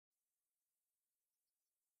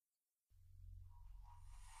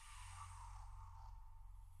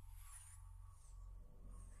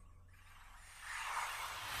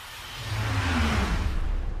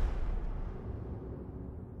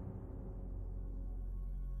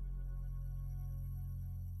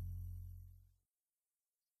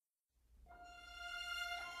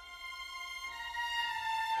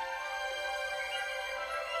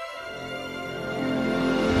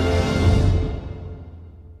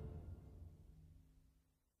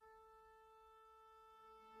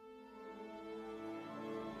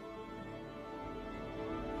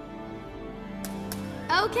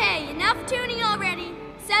Okay, enough tuning already.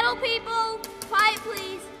 Settle, people. Quiet,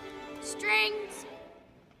 please. Strings.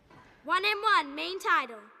 1 and 1, main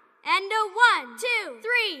title. And a 1, 2,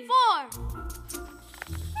 3, 4.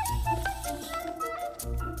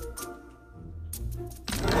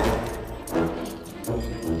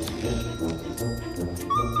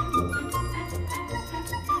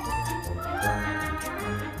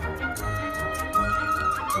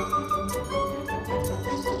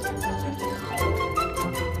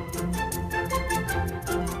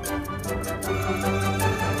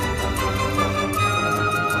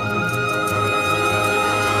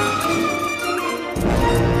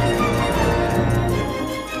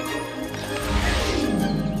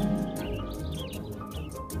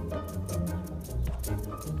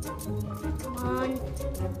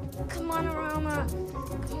 Come on, Arama.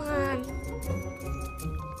 Come on.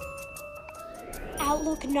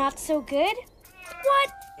 Outlook not so good?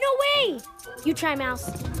 What? No way! You try,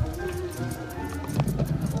 Mouse.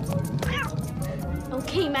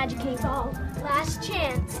 Okay, Magic 8 Ball. Last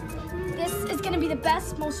chance. This is gonna be the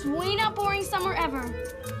best, most way not boring summer ever.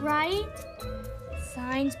 Right?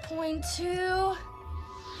 Signs point to...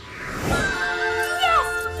 Yes!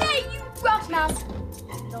 Yay! You rocked, Mouse.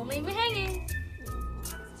 Don't leave me hanging.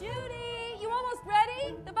 Judy, you almost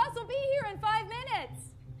ready? The bus will be here in 5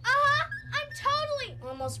 minutes. Uh-huh. I'm totally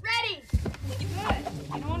almost ready. Good.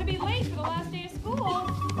 You don't want to be late for the last day of school.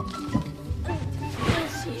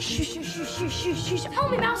 Shh. Help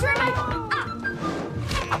me, Mouse. Where am I?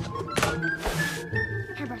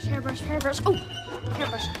 Hairbrush. Oh,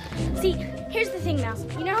 hairbrush. See, here's the thing, Mouse.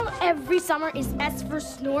 You know how every summer is S for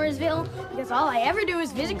Snoresville? Because all I ever do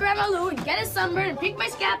is visit Grandma Lou and get a sunburn and pick my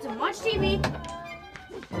scabs and watch TV.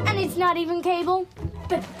 And it's not even cable.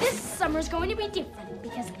 But this summer's going to be different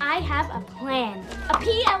because I have a plan. A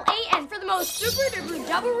PLAN for the most super duper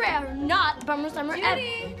double rare, not bummer summer ever.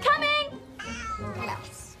 Judy. Coming!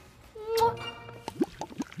 Mouse.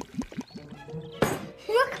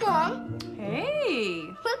 Look, Mom. Hey.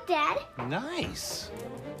 Look, Dad. Nice.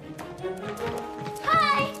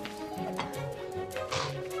 Hi.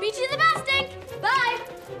 Beat you to the bus, Stink. Bye.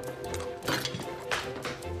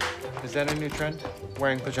 Is that a new trend?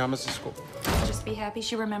 Wearing pajamas to school? Just be happy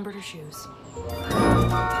she remembered her shoes.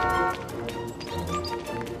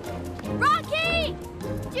 Rocky!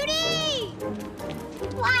 Judy!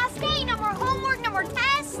 Last day, no more homework, no more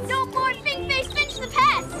tests, no more Big-Face Finch the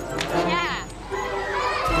Pest. Yeah.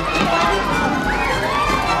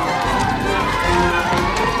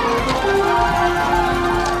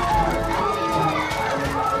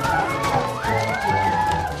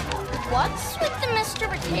 What's with the Mr.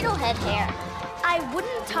 Potato Head hair? I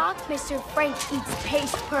wouldn't talk, Mr. Frank Eats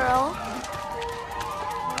Paste Pearl.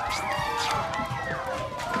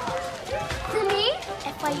 For me?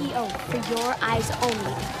 FYEO, for your eyes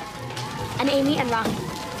only. And Amy and Rocky.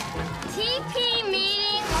 TP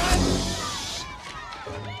meeting.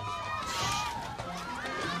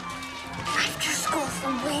 After school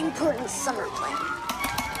for way important summer play.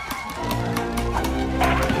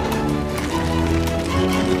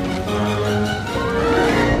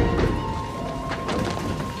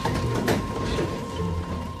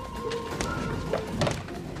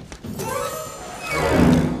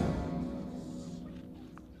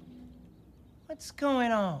 What's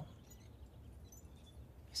going on?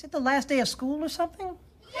 Is it the last day of school or something?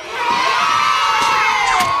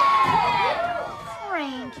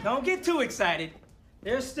 Frank. Don't get too excited.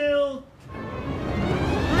 There's still 3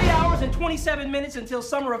 hours and 27 minutes until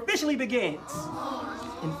summer officially begins.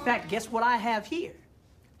 In fact, guess what I have here?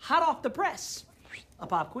 Hot off the press, a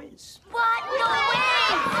pop quiz. What? No way!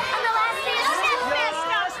 On the last day of school?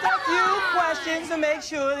 Just a few questions to make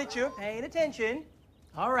sure that you're paying attention.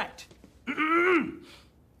 All right.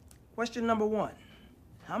 Question number 1.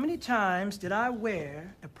 How many times did I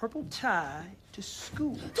wear a purple tie to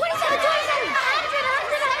school? 27! 100!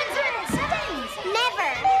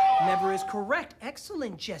 Never. Never is correct.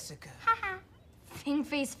 Excellent, Jessica.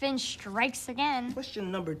 Face Finch strikes again. Question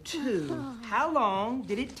number 2. How long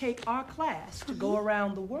did it take our class to go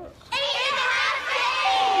around the world? 8.5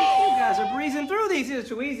 You guys are breezing through these. These are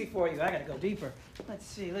too easy for you. I gotta go deeper. Let's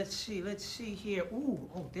see here. Ooh,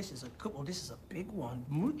 oh, this is a good one. This is a big one.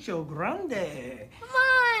 Mucho grande. Come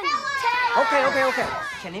on! Tell us. Okay.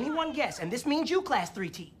 Can anyone guess? And this means you, Class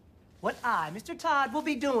 3T. What I, Mr. Todd, will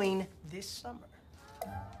be doing this summer.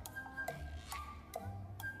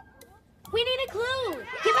 We need a clue.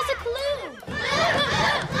 Give us a clue.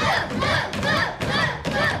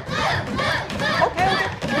 Okay.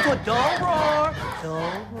 Into a dull roar.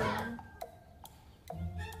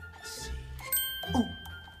 Let's see. Ooh,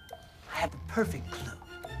 I have the perfect clue.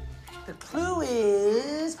 The clue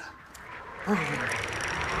is... Oh,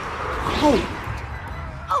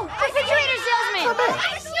 Oh, refrigerator salesman! not bad. I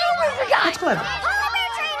forgot! That's clever. Polar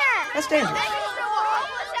trainer! That's dangerous.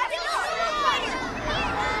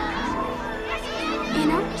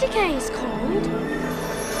 Antarctica is cold.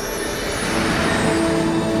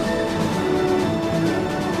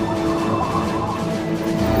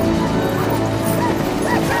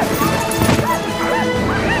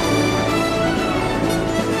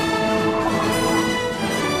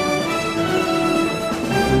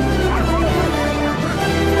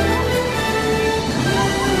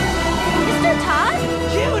 Mr. Todd?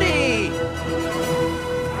 Judy!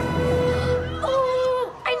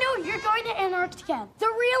 Oh, I know, you're going to Antarctica. The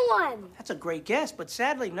real one. That's a great guess, but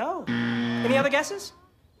sadly, no. Any other guesses?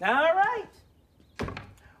 All right.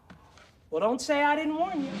 Well, don't say I didn't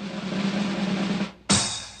warn you.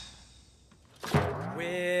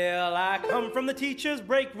 Well, I come from the teacher's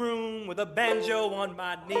break room with a banjo on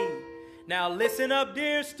my knee. Now listen up,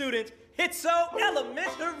 dear students, it's so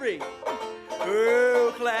elementary.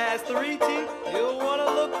 Oh, class 3T, you'll want to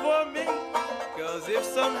look for me. 'Cause if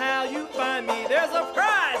somehow you find me, there's a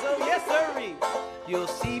prize, oh yes sirree. You'll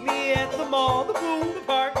see me at the mall, the pool, the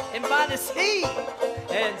park, and by the sea.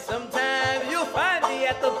 And sometimes you'll find me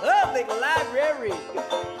at the public library.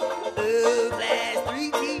 Oh, class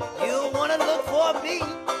 3T, you'll want to look for me.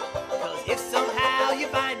 'Cause if somehow you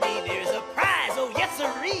find me, there's a prize, oh yes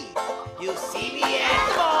sirree. You'll see me at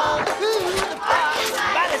the mall, the pool, the park,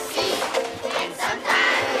 by the sea. And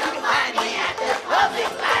sometimes you'll find me at the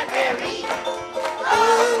public library.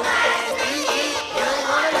 Oh, class 3T, you'll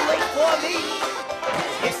want to look for me.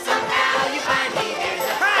 'Cause if somehow you find me, there's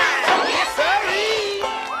a prize, oh yes sirree.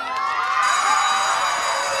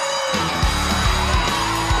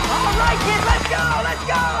 All right, kids, let's go, let's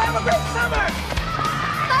go. Have a great summer.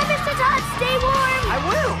 Bye, Mr. Todd. Stay warm. I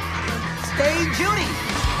will. Stay Judy.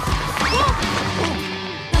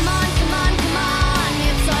 Come on, come on, come on.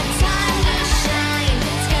 It's our time to shine.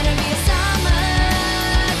 It's gonna be a summer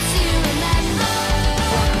to remember.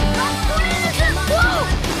 Whoa!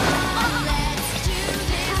 Let's do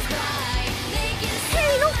this right. Make it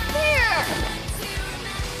Hey, no fair! to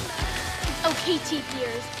remember. Okay,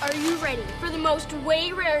 TPers, are you ready for the most way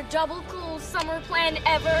rare double cool summer plan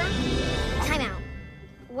ever? Time out.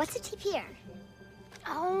 What's a TPR?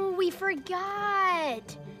 Oh, we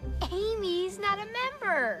forgot. Amy's not a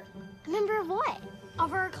member. A member of what?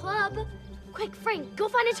 Of our club. Quick, Frank, go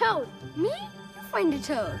find a toad. Me? You find a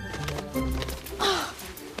toad.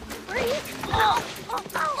 Frank?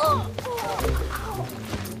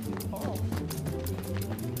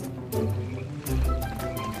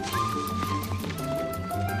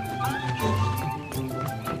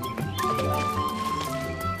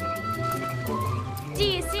 Do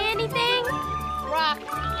you see anything? Rock.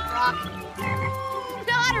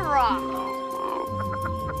 Not a rock.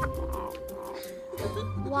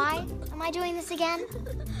 Why am I doing this again?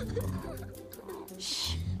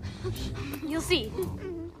 You'll see.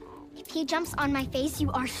 If he jumps on my face,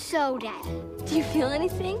 you are so dead. Do you feel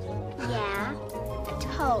anything? Yeah, a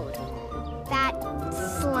toad. That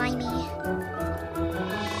slimy. Ew!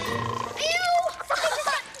 Something just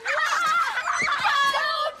got...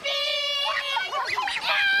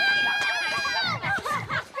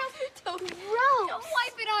 Don't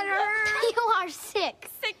wipe it on her. You are sick.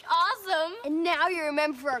 Sick awesome. And now you're a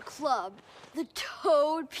member for our club, the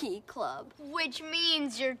Toad Pea Club. Which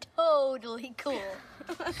means you're totally cool.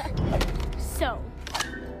 So,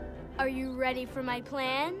 are you ready for my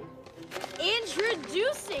plan?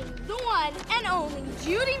 Introducing the one and only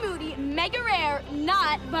Judy Moody Mega Rare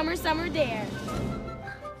Not Bummer Summer Dare.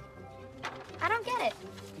 I don't get it.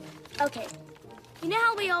 Okay, you know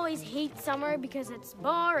how we always hate summer because it's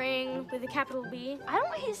boring with a capital B? I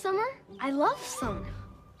don't hate summer. I love summer.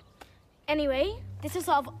 Anyway, this will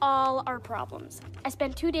solve all our problems. I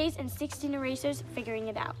spent 2 days and 16 erasers figuring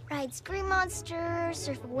it out. Ride Scream Monster,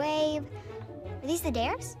 surf a wave. Are these the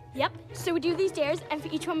dares? Yep, so we do these dares, and for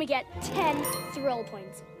each one we get 10 thrill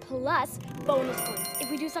points, plus bonus points if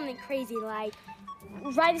we do something crazy like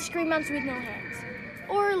ride a Scream Monster with no hands,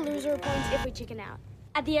 or loser points if we chicken out.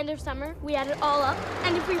 At the end of summer, we add it all up,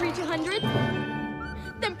 and if we reach 100,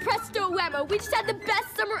 then presto whammo, we just had the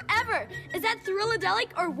best summer ever! Is that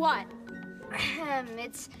thrilladelic or what?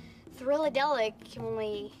 It's thrilladelic,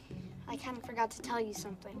 only I kind of forgot to tell you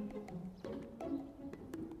something.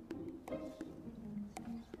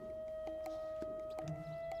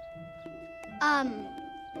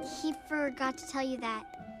 He forgot to tell you that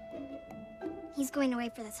he's going away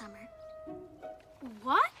for the summer.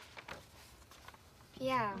 What?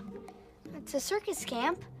 Yeah, it's a circus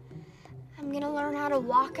camp. I'm gonna learn how to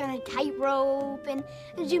walk on a tightrope and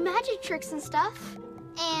do magic tricks and stuff.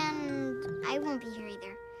 And I won't be here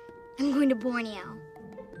either. I'm going to Borneo.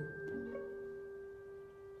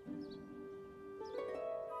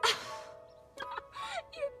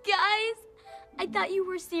 You guys, I thought you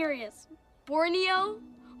were serious. Borneo?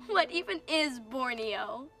 What even is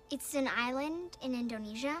Borneo? It's an island in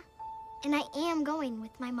Indonesia, and I am going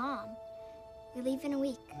with my mom. We leave in a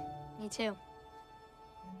week. Me too.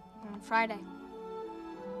 On Friday.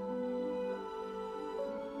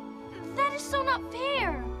 That is so not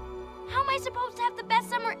fair. How am I supposed to have the best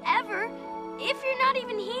summer ever if you're not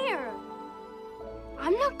even here?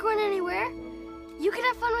 I'm not going anywhere. You can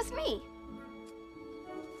have fun with me.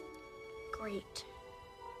 Great.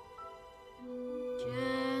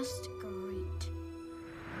 Just great.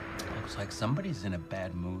 Looks like somebody's in a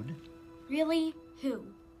bad mood. Really? Who?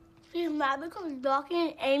 She's mad because Rocky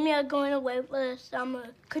and Amy are going away for the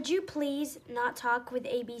summer. Could you please not talk with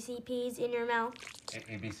ABCPs in your mouth?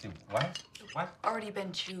 ABC, what? What? Already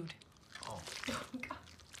been chewed. Oh.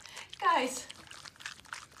 Guys.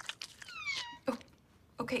 Oh,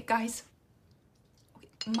 okay, guys.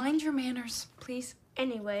 Okay, mind your manners, please.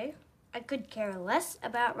 Anyway, I could care less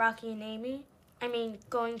about Rocky and Amy. I mean,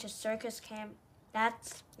 going to circus camp,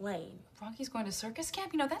 that's lame. Rocky's going to circus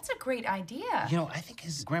camp? You know, that's a great idea. You know, I think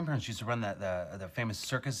his grandparents used to run the famous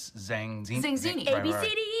circus Zangzini. Zangzini. A, B, C,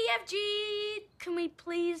 D, E, F, G. Can we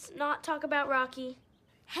please not talk about Rocky?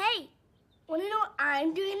 Hey, wanna know what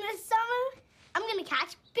I'm doing this summer? I'm gonna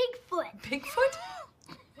catch Bigfoot. Bigfoot?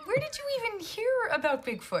 Where did you even hear about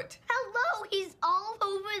Bigfoot? Hello, he's all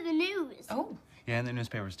over the news. Oh. Yeah, in the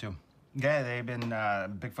newspapers, too. Yeah, they've been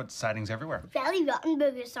Bigfoot sightings everywhere. Valley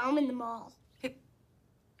Rottenberger saw him in the mall.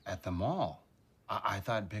 At the mall? I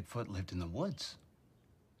thought Bigfoot lived in the woods.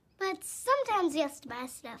 But sometimes he has to buy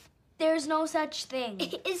stuff. There's no such thing.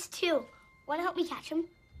 It is too. Wanna help me catch him?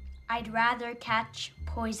 I'd rather catch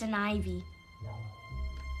poison ivy.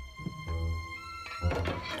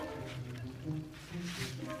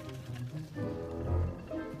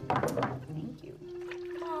 Thank you.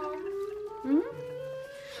 Mom.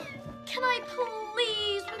 Can I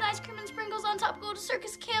please, with ice cream and sprinkles on top, go to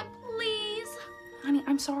circus camp, please? Honey,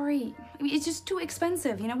 I'm sorry. I mean, it's just too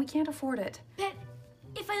expensive. You know, we can't afford it. But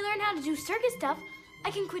if I learn how to do circus stuff,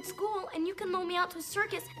 I can quit school and you can loan me out to a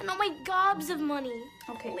circus and I'll make gobs of money.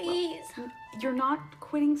 Okay. Please. Well, you're not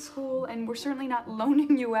quitting school, and we're certainly not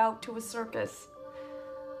loaning you out to a circus.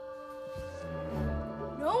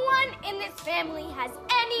 No one in this family has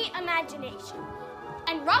any imagination.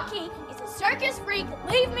 And Rocky is a circus freak.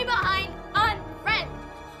 Leave me behind unfriend.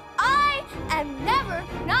 I am never,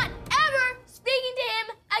 not ever, speaking to him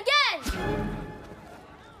again.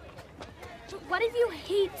 But what if you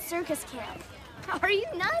hate circus camp? Are you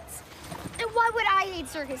nuts? And why would I hate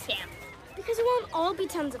circus camp? Because it won't all be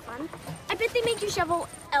tons of fun. I bet they make you shovel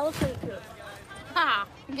elephant poop. Ha,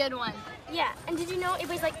 good one. Yeah, and did you know it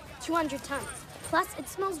weighs like 200 tons? Plus, it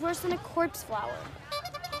smells worse than a corpse flower.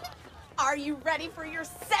 Are you ready for your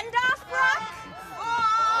send-off, Brock?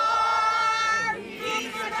 He's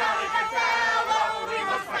a jolly good fellow. He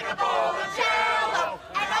looks like a bowl of jello,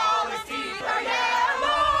 and all his teeth are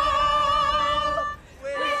yellow.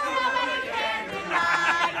 With nobody can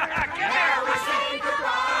deny. Now we say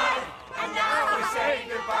goodbye, and now we say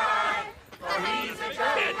goodbye, for he's a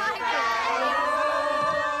jolly good fellow.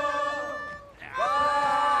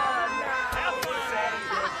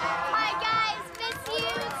 Bye, guys. Miss you.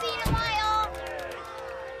 See you in a while.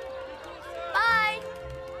 Bye.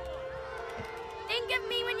 Think of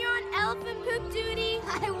me when you're on elephant poop duty.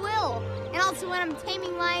 I will. And also when I'm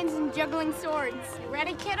taming lions and juggling swords. You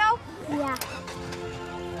ready, kiddo? Yeah.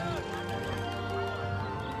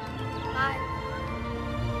 Bye.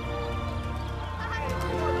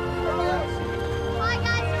 Bye,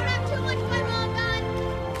 guys. Don't have too much fun while I'm gone.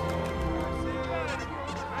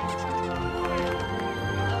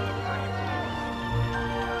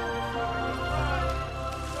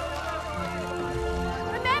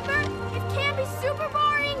 Remember, if camp is super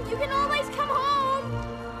boring, you can always come home.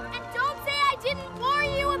 And don't say I didn't warn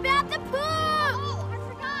you about the poop. Oh, I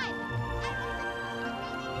forgot.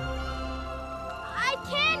 I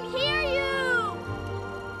can't hear you.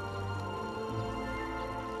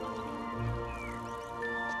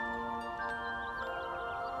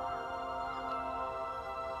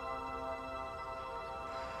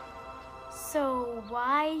 So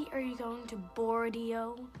why are you going to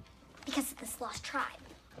Borneo? Because of this lost tribe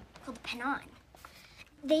called the Penan.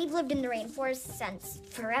 They've lived in the rainforest since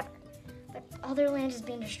forever, but all their land is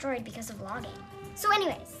being destroyed because of logging. So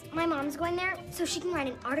anyways, my mom's going there so she can write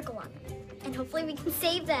an article on them, and hopefully we can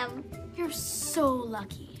save them. You're so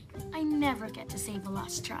lucky. I never get to save a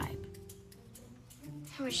lost tribe.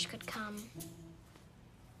 I wish you could come.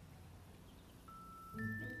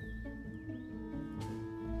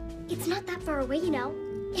 It's not that far away, you know.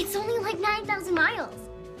 It's only like 9,000 miles.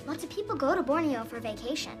 Lots of people go to Borneo for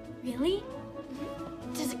vacation. Really?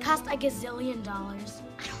 Does it cost a gazillion dollars?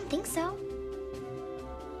 I don't think so.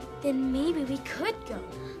 Then maybe we could go.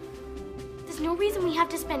 There's no reason we have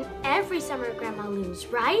to spend every summer at Grandma Lou's,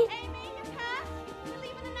 right? Hey, make a pass. We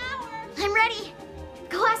leave in an hour. I'm ready.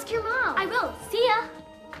 Go ask your mom. I will. See ya.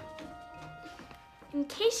 In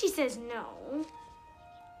case she says no,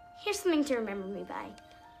 here's something to remember me by.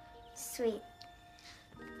 Sweet.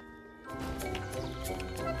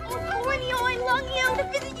 Oh, Borneo, I love you. To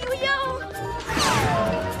visit you, yo.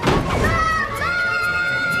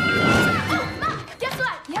 Guess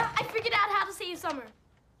what? Yeah? I figured out how to save summer.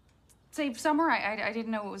 Save summer? I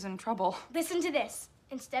didn't know it was in trouble. Listen to this.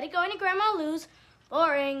 Instead of going to Grandma Lou's,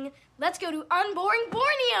 boring, let's go to unboring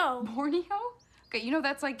Borneo. Borneo? Okay, you know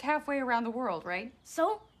that's like halfway around the world, right?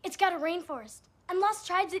 So, it's got a rainforest and lost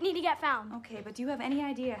tribes that need to get found. Okay, but do you have any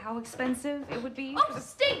idea how expensive it would be? Oh,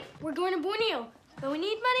 Stink! We're going to Borneo, but we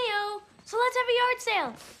need money-o. So let's have a yard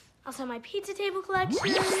sale. I'll sell my pizza table collection.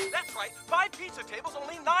 That's right. 5 pizza tables,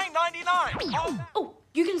 only $9.99. Oh,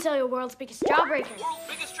 you can sell your world's biggest jawbreaker. World's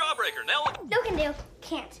biggest jawbreaker. Now, No can do.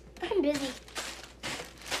 Can't. I'm busy.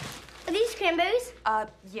 Are these cranberries?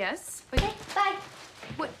 Yes, but... Okay, bye.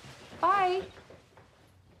 What? Bye.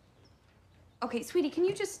 Okay, sweetie, can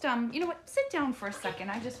you just, you know what, sit down for a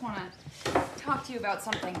second. I just want to talk to you about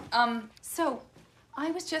something. So,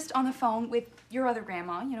 I was just on the phone with your other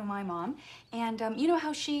grandma, you know, my mom, and you know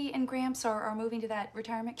how she and Gramps are moving to that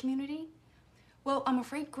retirement community? Well, I'm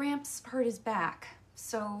afraid Gramps hurt his back,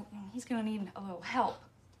 so he's gonna need a little help.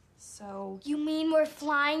 So... You mean we're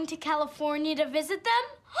flying to California to visit them?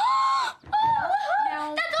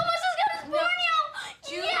 Now... That's almost as good as Borneo!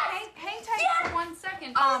 Judy, Yes! hang tight for 1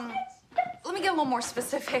 second. Let me get a little more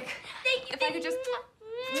specific. Thank you. If I could just...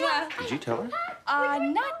 Did you tell her?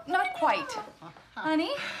 Not quite.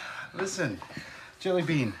 Honey? Listen, Jelly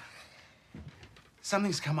Bean,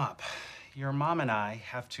 something's come up. Your mom and I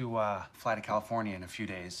have to fly to California in a few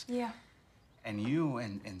days. Yeah. And you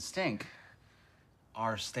and Stink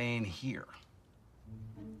are staying here.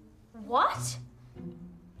 What?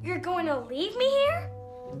 You're going to leave me here?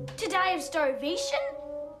 To die of starvation?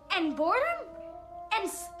 And boredom? And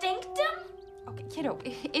stinkdom? Okay, kiddo,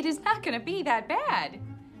 it is not gonna be that bad.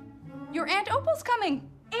 Your Aunt Opal's coming.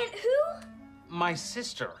 And who? My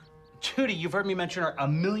sister. Judy, you've heard me mention her a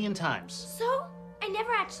million times. So? I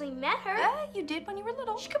never actually met her. You did when you were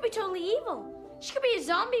little. She could be totally evil. She could be a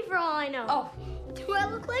zombie for all I know. Oh. Do I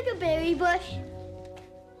look like a berry bush?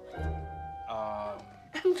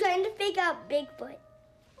 I'm trying to fake out Bigfoot.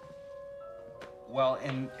 Well,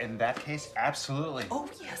 in that case, absolutely. Oh,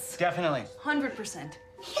 yes. Definitely. 100%.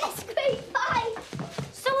 Yes, great, bye.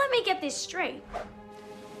 So let me get this straight.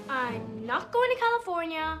 I'm not going to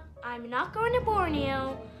California. I'm not going to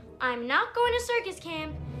Borneo. I'm not going to circus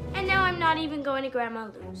camp. And now I'm not even going to Grandma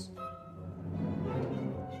Lou's.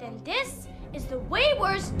 Then this is the way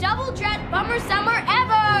worst double dread bummer summer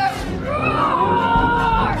ever!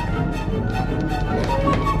 Roar!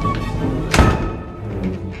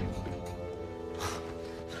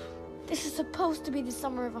 This is supposed to be the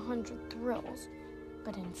summer of 100 thrills,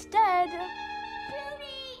 but instead... Judy,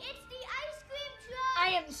 it's the ice cream truck. I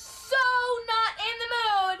am so not in the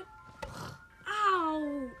mood!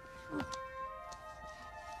 Ow!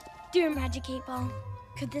 Dear Magic 8 Ball,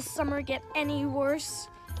 could this summer get any worse?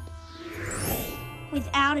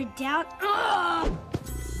 Without a doubt. Ugh!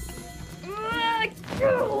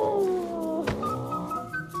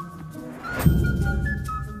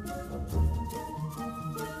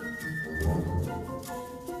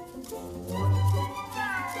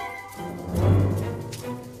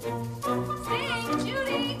 Hey,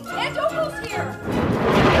 Judy! Aunt Opal's here!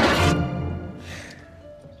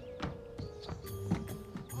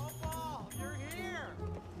 Opal, you're here.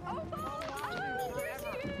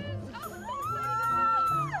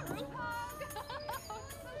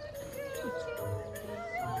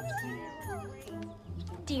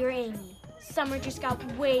 Dear Amy, summer just got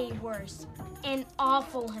way worse, and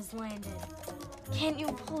awful has landed. Can't you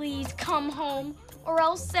please come home, or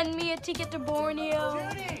else send me a ticket to Borneo?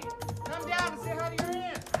 Judy, come down and say hi to your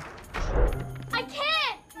aunt. I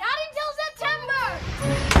can't! Not until September!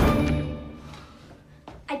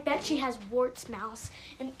 I bet she has warts mouse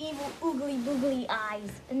and evil oogly boogly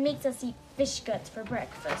eyes and makes us eat fish guts for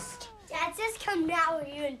breakfast. Dad says come now or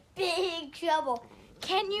you're in big trouble.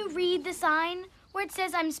 Can't you read the sign where it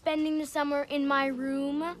says I'm spending the summer in my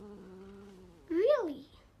room? Really?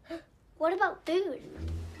 What about food?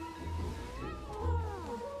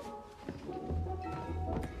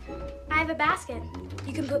 I have a basket.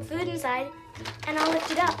 You can put food inside, and I'll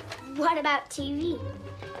lift it up. What about TV?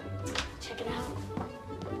 Check it out.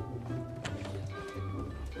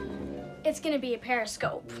 It's gonna be a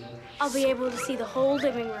periscope. I'll be able to see the whole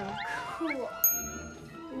living room. Cool.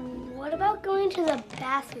 What about going to the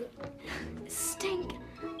bathroom? Stink.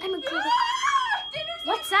 I'm a girl.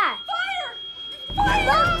 What's that? Fire! Oh my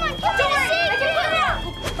God! Don't worry, I can put it out.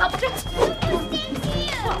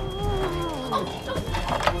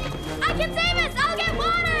 I can save us! I'll get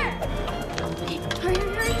water! Hurry,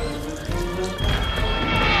 hurry.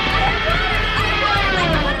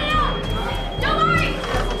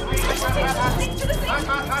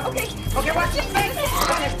 Okay, watch your face.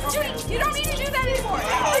 Judy, you don't need to do that anymore.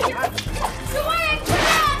 Don't worry,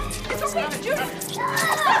 it's okay, Judy.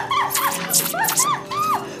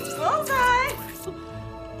 Bullseye.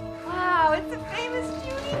 Wow, it's the famous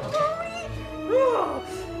Judy Moody.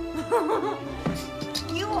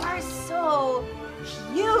 You are so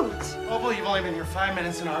cute. Opal, you've only been here 5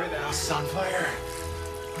 minutes and already the house is on fire.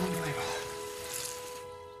 Unbelievable.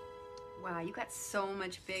 Wow, you got so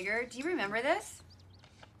much bigger. Do you remember this?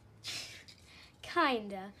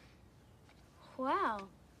 Kinda. Wow,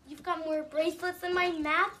 you've got more bracelets than my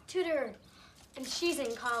math tutor. And she's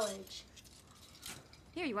in college.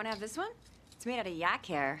 Here, you want to have this one? It's made out of yak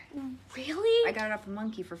hair. Really? I got it off a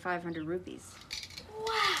monkey for 500 rupees.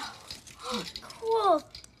 Wow. Cool.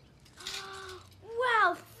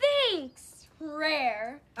 Wow, thanks.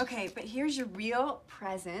 Rare. Okay, but here's your real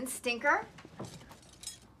present, Stinker.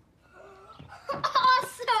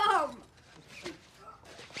 Awesome!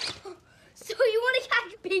 So you want to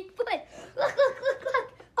catch Bigfoot? Look, look, look, look!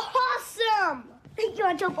 Awesome! Thank you,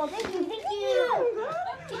 Aunt Opal. Thank you, thank you.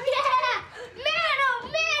 Yeah! Man, oh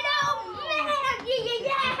man, oh man! Yeah, yeah,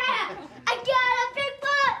 yeah! I got a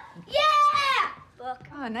Bigfoot! Yeah! Look.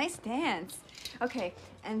 Oh, nice dance. Okay,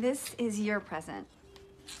 and this is your present.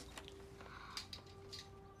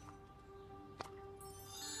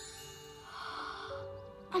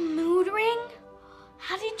 A mood ring?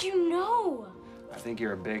 How did you know? I think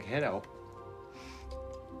you're a big hit, Opal.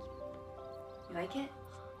 You like it?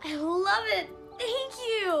 I love it. Thank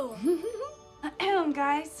you.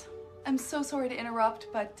 Guys, I'm so sorry to interrupt,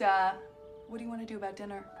 but what do you want to do about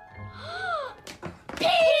dinner?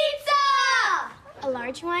 Pizza! A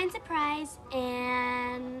large Hawaiian surprise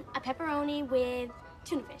and a pepperoni with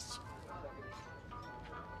tuna fish.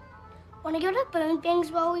 Want to go to Bone Bangs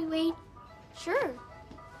while we wait? Sure.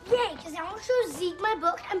 Yay, because I want to show Zeke my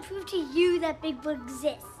book and prove to you that Bigfoot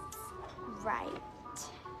exists. Right.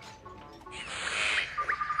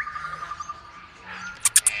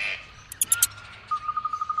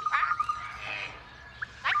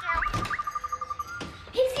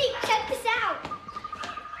 Hey Zeke, check this out.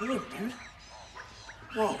 Look, dude.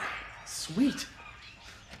 Whoa, sweet.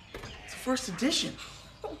 It's the first edition.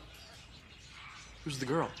 Who's the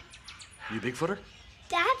girl? You a Bigfooter?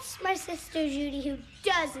 That's my sister Judy, who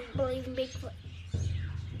doesn't believe in Bigfoot.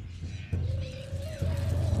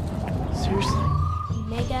 Seriously?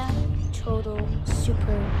 Mega, total,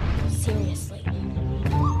 super, seriously.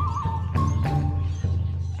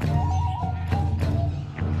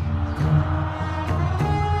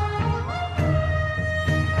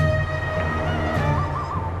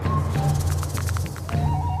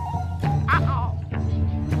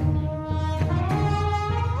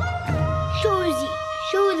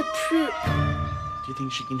 Show the proof. Do you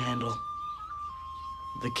think she can handle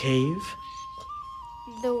the cave?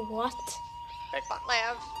 The what? Bigfoot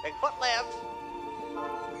lives. Bigfoot lives.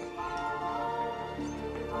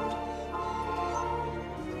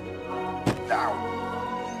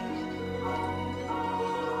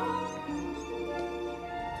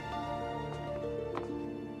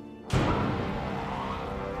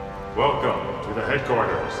 Welcome to the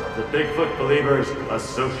headquarters of the Bigfoot Believers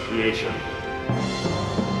Association.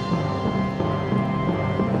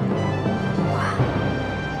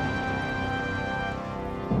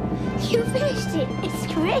 You finished it. It's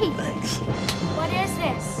great. Thanks. What is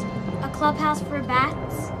this? A clubhouse for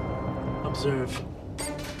bats? Observe.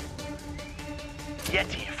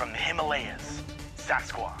 Yeti from the Himalayas,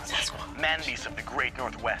 Sasquatch, Manbeast of the Great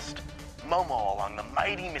Northwest, Momo along the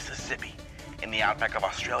mighty Mississippi. In the outback of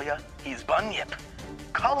Australia, he's Bunyip.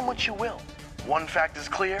 Call him what you will. One fact is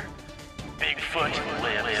clear: Bigfoot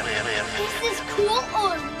lives. Is this cool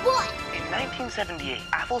or what? In 1978,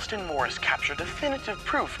 Athelstan Morris captured definitive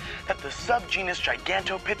proof that the subgenus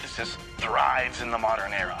Gigantopithecus thrives in the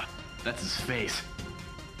modern era. That's his face.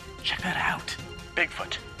 Check that out.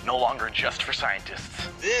 Bigfoot, no longer just for scientists.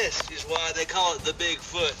 This is why they call it the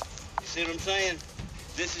Bigfoot. You See what I'm saying?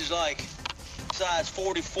 This is like size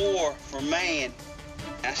 44 for man.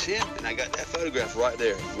 That's it. And I got that photograph right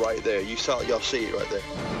there, right there. Y'all see it right there.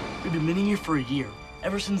 We've been meeting here for a year,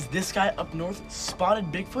 ever since this guy up north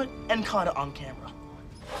spotted Bigfoot and caught it on camera.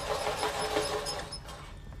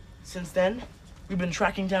 Since then, we've been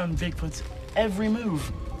tracking down Bigfoot's every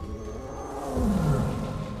move.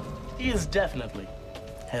 He is definitely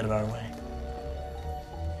headed our way.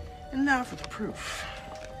 And now for the proof.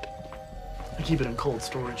 I keep it in cold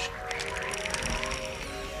storage.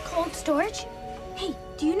 Cold storage? Hey,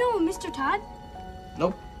 do you know a Mr. Todd?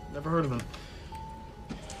 Nope, never heard of him.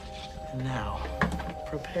 And now,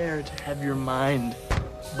 prepare to have your mind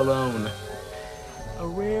blown. A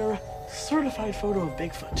rare, certified photo of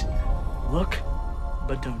Bigfoot. Look,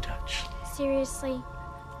 but don't touch. Seriously?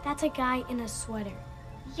 That's a guy in a sweater.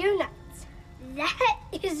 You're nuts. That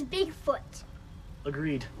is Bigfoot.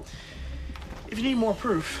 Agreed. If you need more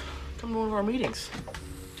proof, come to one of our meetings.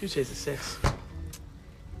 Tuesdays at 6.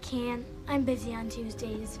 I'm busy on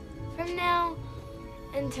Tuesdays. From now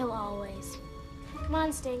until always. Come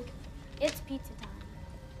on, Stink. It's pizza time.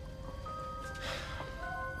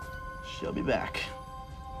 She'll be back.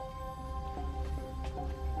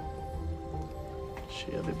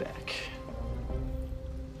 She'll be back.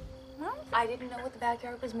 Well, I didn't know what the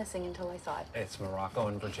backyard was missing until I saw it. It's Morocco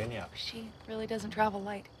and Virginia. She really doesn't travel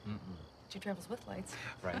light. She travels with lights.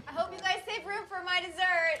 Right. I hope you guys save room for my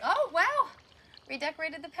dessert. Oh, wow.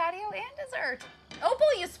 Redecorated the patio and dessert. Opal,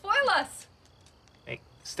 you spoil us. Hey,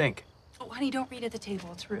 Stink. Oh, honey, don't read at the table.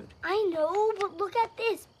 It's rude. I know, but look at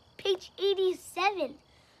this. Page 87.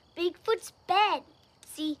 Bigfoot's bed.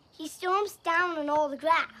 See, he storms down on all the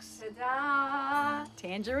grass. Ta-da!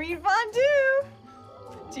 Tangerine fondue.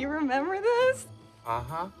 Do you remember this?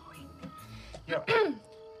 Uh-huh. Yeah.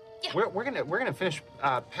 We're gonna finish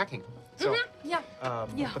packing. So Yeah.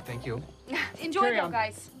 Yeah. But thank you. Enjoy Carry though, on.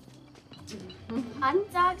 guys.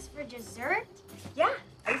 Hot dogs for dessert? Yeah.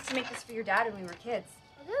 I used to make this for your dad when we were kids.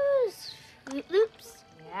 Are those Fruit Loops?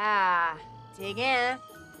 Yeah. Dig in.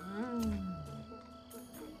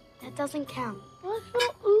 That doesn't count. What's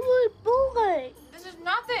wrong with boy? This is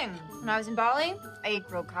nothing. When I was in Bali, I ate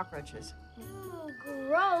grilled cockroaches. Oh,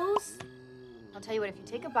 gross. I'll tell you what, if you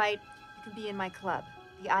take a bite, you can be in my club.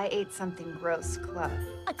 The I Ate Something Gross Club.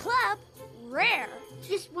 A club? Rare.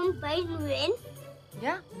 Just one bite and we're in?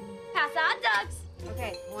 Yeah. Pass the hot dogs.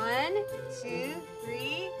 Okay, 1, 2,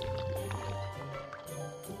 3.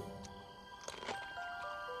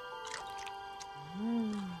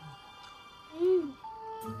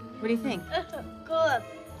 What do you think? Good.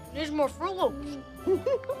 There's more Fruit Loops.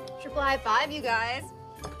 Triple high five, you guys.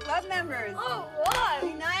 Club members. Oh, what?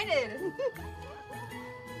 United.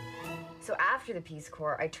 So after the Peace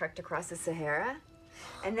Corps, I trekked across the Sahara.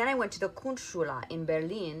 And then I went to the Kunstschule in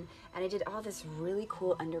Berlin, and I did all this really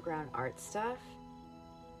cool underground art stuff.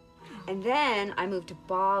 And then I moved to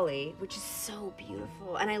Bali, which is so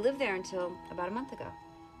beautiful. And I lived there until about a month ago.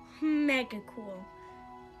 Mega cool.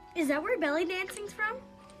 Is that where belly dancing's from?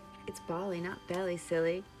 It's Bali, not belly,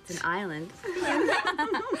 silly. It's an island.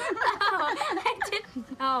 I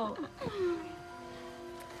didn't know.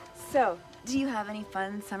 So, do you have any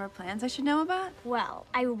fun summer plans I should know about? Well,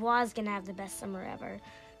 I was gonna have the best summer ever,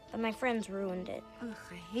 but my friends ruined it. Ugh,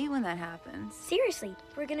 I hate when that happens. Seriously,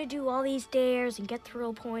 we're gonna do all these dares and get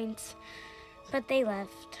thrill points, but they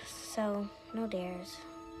left, so no dares.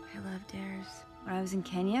 I love dares. When I was in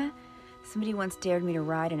Kenya, somebody once dared me to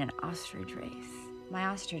ride in an ostrich race. My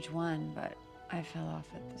ostrich won, but I fell off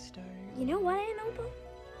at the start. You know what, Aunt Opal?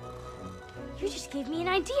 You just gave me an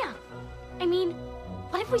idea. I mean,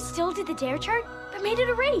 what if we still did the dare chart, but made it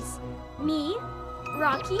a race? Me,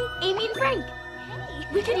 Rocky, Amy, and Frank. Hey.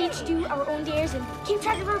 We could each do our own dares and keep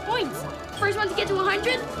track of our points. First one to get to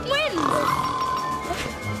 100 wins.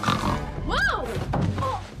 Whoa!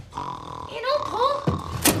 Oh. Aunt Opal!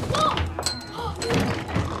 Whoa!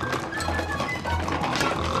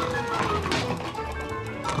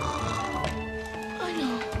 I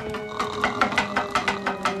know.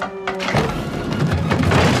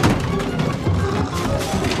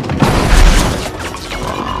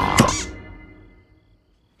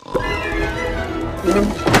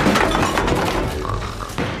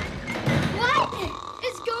 What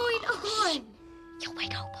is going on? You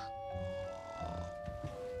wake up.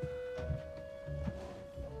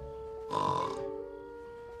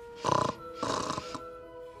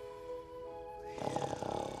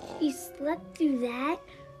 You slept through that?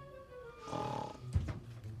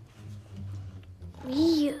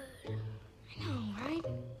 Weird. I know, right?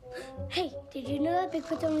 Hey, did you know that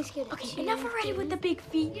Bigfoot's only scared of Okay, enough already with the big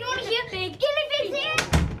feet. You don't want to hear big? Give me big here!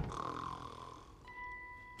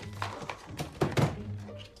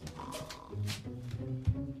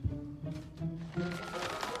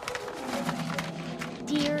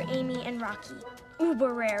 Rocky.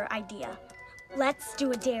 Uber rare idea. Let's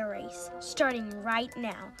do a dare race, starting right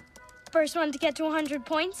now. First one to get to 100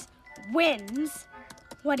 points wins.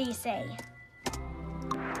 What do you say?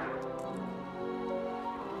 And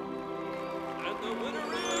the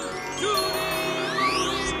winner is Judy!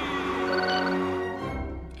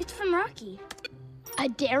 It's from Rocky. A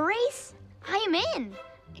dare race? I am in.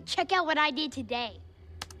 Check out what I did today.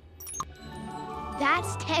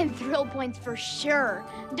 That's 10 thrill points for sure.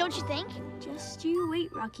 Don't you think? Just you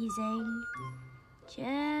wait, Rocky Zane.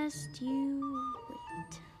 Just you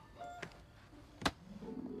wait.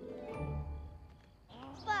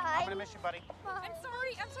 Bye. I'm gonna miss you, buddy. I'm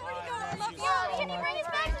sorry to go. I love you. Can you bring us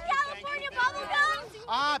back to California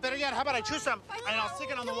bubblegum? Better yet, how about I chew some and I'll stick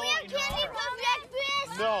it on the wall? Can we have candy for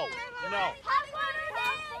breakfast? No. Popcorn.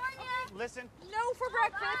 Listen. No for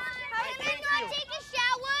breakfast. Can we not take a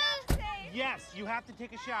shower? Yes, you have to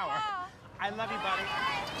take a shower. I love you, buddy.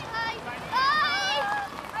 Bye. Bye.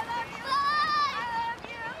 I love you. Bye.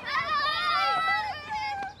 I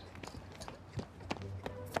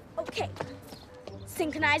love you. Okay.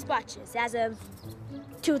 Synchronized watches as of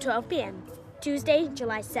 2:12 p.m. Tuesday,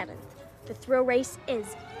 July 7th. The thrill race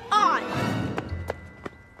is on.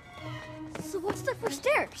 So what's the first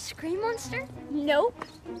dare? Scream monster? Nope.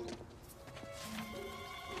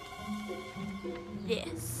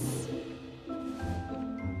 This.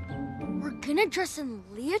 We're gonna dress in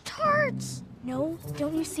leotards? No,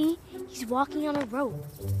 don't you see? He's walking on a rope.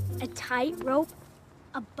 A tight rope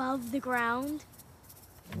above the ground.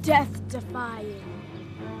 Death-defying.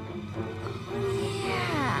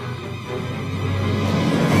 Yeah.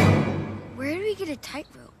 Where do we get a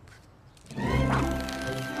tightrope?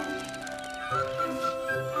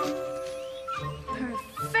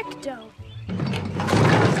 Perfecto.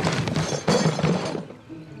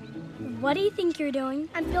 What do you think you're doing?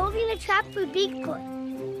 I'm building a trap for Bigfoot.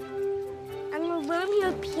 I'm gonna load him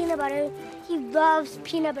with peanut butter. He loves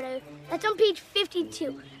peanut butter. That's on page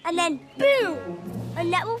 52. And then, boom! A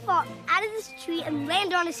net will fall out of this tree and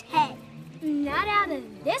land on his head. Not out of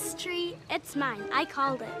this tree. It's mine. I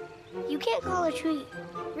called it. You can't call a tree.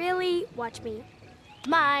 Really? Watch me.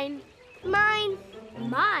 Mine. Mine.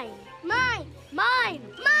 Mine. Mine. Mine.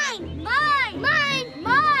 Mine. Mine. Mine.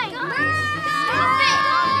 Mine. Stop it!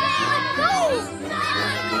 Let go!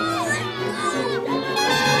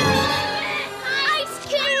 Ice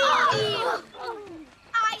cream!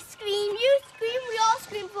 Ice cream. You scream. We all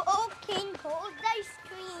scream for old King Cole's ice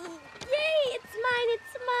cream. Yay! It's mine.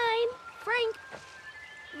 It's mine. Frank,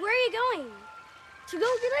 where are you going? To go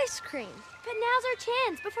get ice cream. But now's our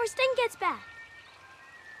chance before Stink gets back.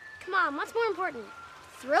 Come on, what's more important?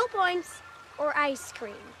 Thrill points or ice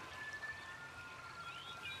cream?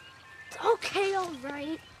 Okay, all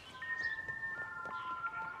right.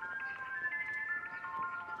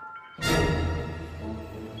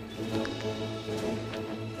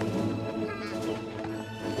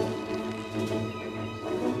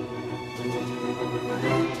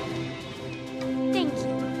 Thank you.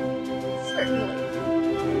 Certainly.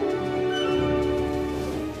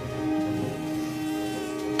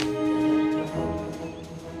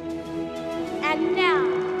 And now,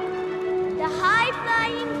 the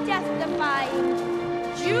high-flying, death-defying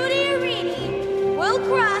Judy will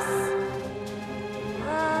cross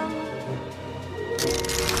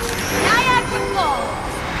Niagara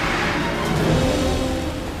Falls.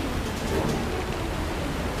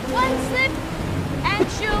 One slip, and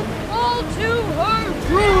she'll fall to her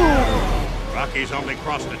doom. Rocky's only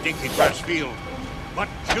crossed the dinky grass field, but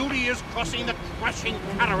Judy is crossing the crashing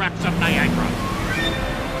cataracts of Niagara.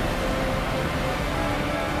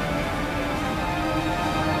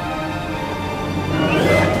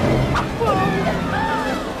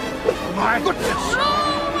 My goodness!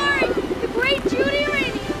 Don't worry, the great Judy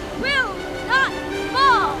Rainey will not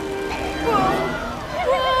fall.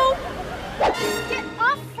 Whoa. Get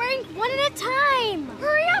off, Frank, one at a time.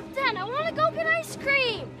 Hurry up, then. I want to go get ice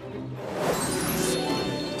cream.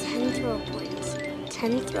 10 thrill points.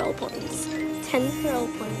 10 thrill points. 10 thrill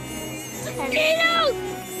points. Mosquitoes!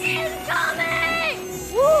 Incoming!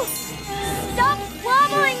 Woo! Stop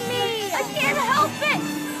wobbling me! I can't help it!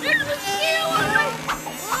 There's a mosquito on my...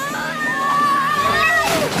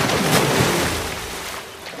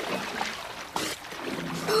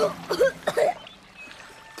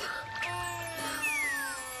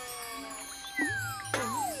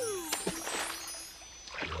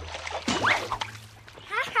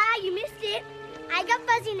 Haha, you missed it. I got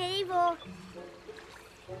fuzzy navel.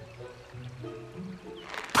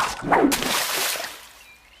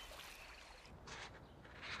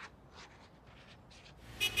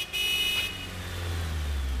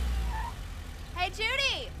 Hey,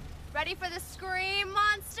 Judy! Ready the Scream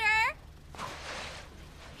Monster?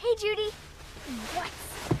 Hey, Judy.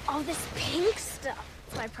 What's all this pink stuff?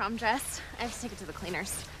 It's my prom dress. I have to take it to the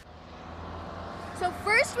cleaners. So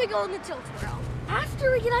first we go in the tilt whirl.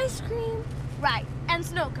 After we get ice cream. Right, and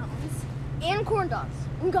snow cones. And corn dogs.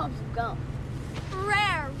 And gum.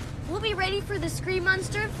 Rare. We'll be ready for the Scream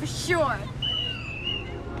Monster for sure.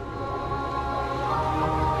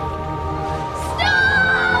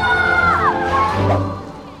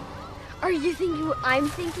 Are you thinking what I'm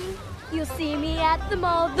thinking? You'll see me at the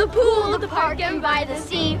mall, the pool, the park, and by the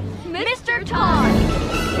sea. Mr. Todd!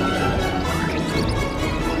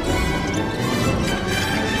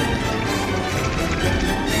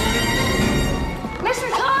 Mr.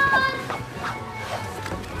 Todd!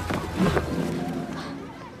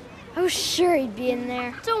 I was sure he'd be in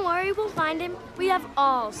there. Don't worry, we'll find him. We have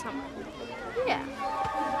all summer. Yeah.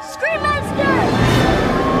 Scream Monster!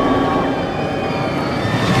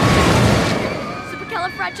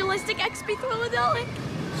 Supercalifragilisticexpialidocious.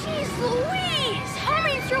 Jeez Louise! How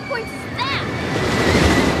many throw points is that?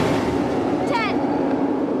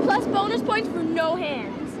 10. Plus bonus points for no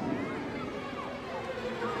hands.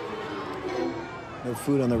 No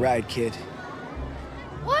food on the ride, kid.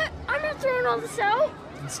 What? I'm not throwing all this out.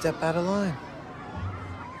 Then step out of line.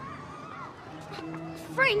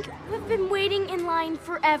 Frank, we've been waiting in line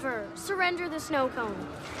forever. Surrender the snow cone.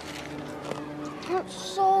 That's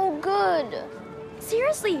so good.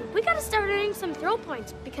 Seriously, we gotta start earning some throw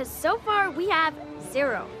points because so far we have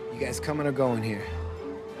 0. You guys coming or going here?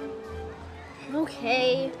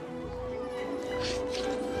 Okay.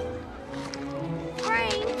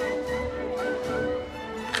 Frank!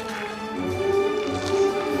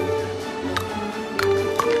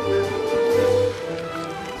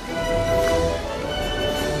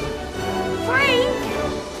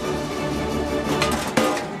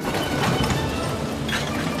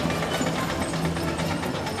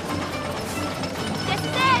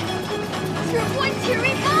 Here we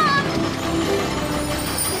come!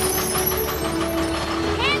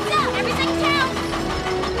 Hands up! Everything counts!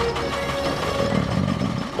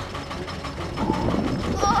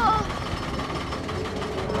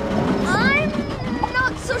 I'm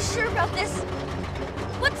not so sure about this.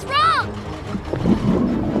 What's wrong?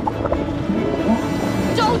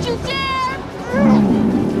 Don't you dare!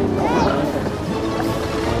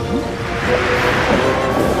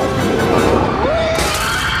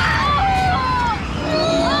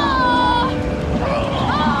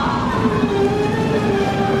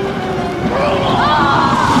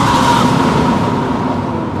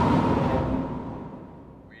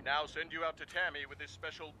 Send you out to Tammy with this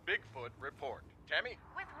special Bigfoot report. Tammy?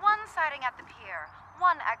 With 1 sighting at the pier,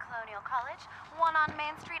 1 at Colonial College, 1 on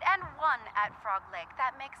Main Street, and 1 at Frog Lake.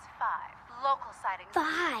 That makes 5 local sightings.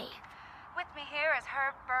 5. With me here is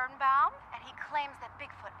Herb Birnbaum, and he claims that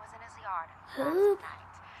Bigfoot was in his yard Herb? last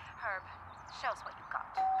night. Herb, show us what you got.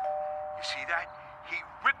 You see that? He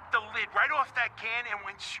ripped the lid right off that can and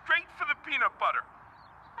went straight for the peanut butter.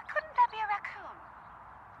 But couldn't that be a raccoon?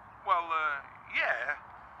 Well, yeah.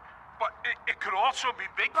 But it could also be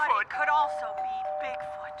Bigfoot. But it could also be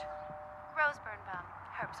Bigfoot. Rose Birnbaum,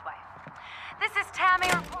 Herb's wife. This is Tammy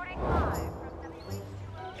reporting live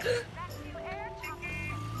from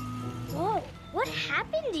Whoa, what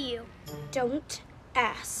happened to you? Don't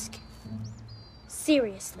ask.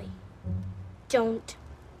 Seriously, don't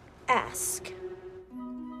ask.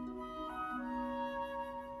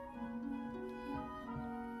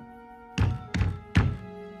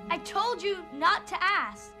 I told you not to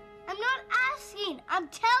ask. I'm not asking. I'm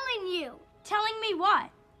telling you. Telling me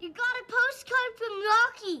what? You got a postcard from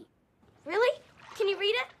Rocky. Really? Can you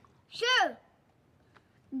read it? Sure.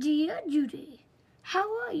 Dear Judy, how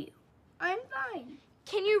are you? I'm fine.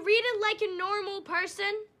 Can you read it like a normal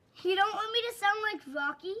person? You don't want me to sound like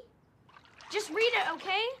Rocky? Just read it,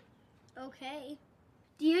 okay? Okay.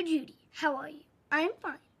 Dear Judy, how are you? I'm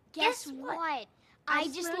fine. Guess what? I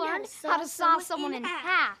just learned learned how to saw someone in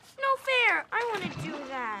half. No fair. I want to do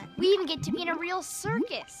that. We even get to be in a real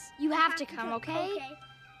circus. You have to come, okay?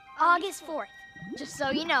 August 4th. Just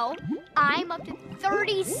so you know, I'm up to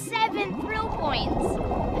 37 thrill points.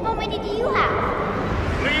 How many do you have?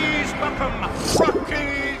 Please welcome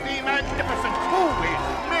Rocky the Magnificent, who is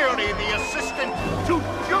merely the assistant to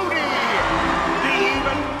Judy, the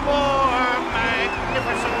even more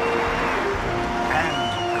magnificent. And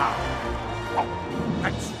now,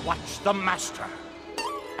 let's watch the master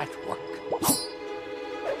at work.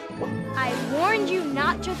 I warned you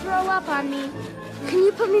not to throw up on me. Can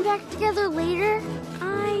you put me back together later?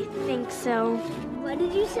 I think so. What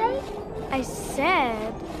did you say? I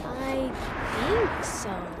said, I think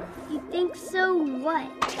so. You think so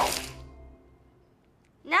what?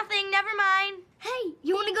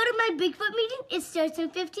 You want to go to my Bigfoot meeting? It starts in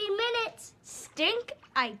 15 minutes. Stink,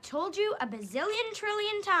 I told you a bazillion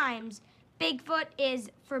trillion times. Bigfoot is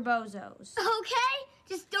for bozos. Okay,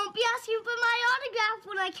 just don't be asking for my autograph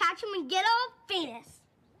when I catch him and get all famous.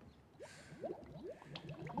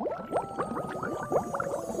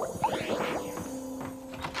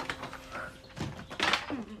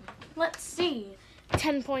 Let's see.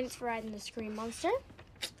 10 points for riding the Scream Monster.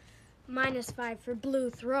 -5 for blue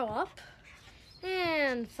throw up.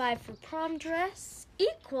 And 5 for prom dress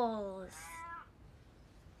equals.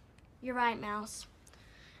 You're right, Mouse.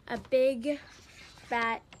 A big,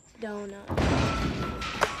 fat donut.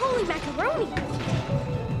 Holy macaroni!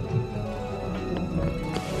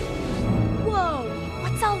 Whoa,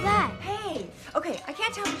 what's all that? Hey, okay, I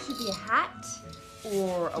can't tell if it should be a hat,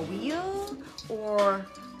 or a wheel, or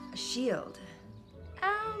a shield.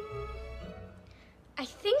 I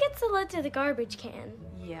think it's a lid to the garbage can.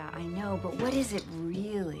 Yeah, I know, but what is it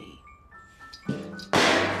really?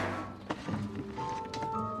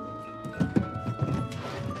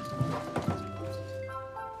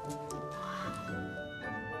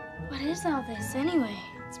 What is all this anyway?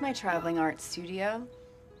 It's my traveling art studio.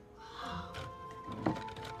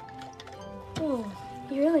 Oh,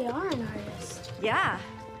 you really are an artist. Yeah,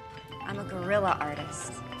 I'm a guerrilla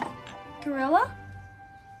artist. Gorilla?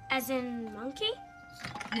 As in monkey?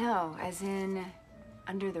 No, as in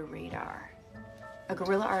under the radar. A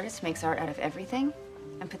guerrilla artist makes art out of everything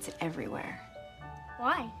and puts it everywhere.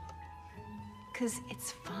 Why? 'Cause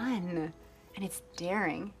it's fun and it's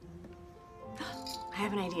daring. I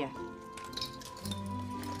have an idea.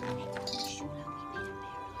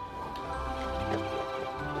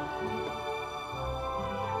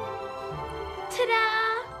 Ta-da!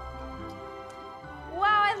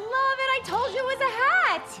 Wow, I love it! I told you it was a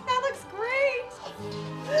hat! That looks great!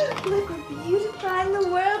 Look, we're beautifying the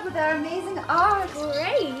world with our amazing art.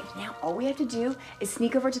 Great! Now all we have to do is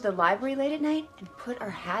sneak over to the library late at night and put our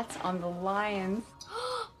hats on the lions.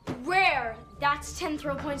 Rare! That's 10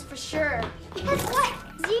 throw points for sure. Guess what?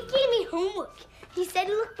 Zeke gave me homework. He said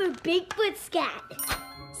to look for Bigfoot scat.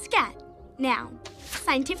 Scat. Noun.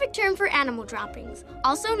 Scientific term for animal droppings,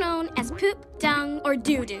 also known as poop, dung, or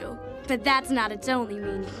doo-doo. But that's not its only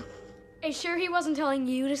meaning. Are you sure he wasn't telling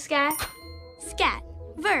you to scat? Scat.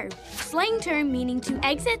 Verb. Slang term meaning to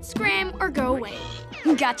exit, scram, or go away.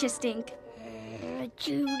 Gotcha, Stink.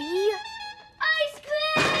 Judy? Ice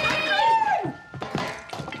cream!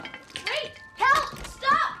 Wait! Help!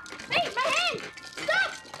 Stop! Wait, my hand!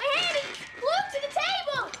 Stop! My hand is glued to the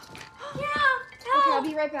table! Yeah, help! Okay, I'll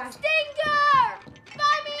be right back. Stinker!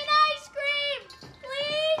 Buy me an ice cream!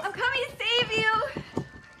 Please? I'm coming to save you!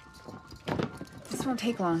 This won't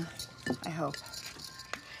take long, I hope.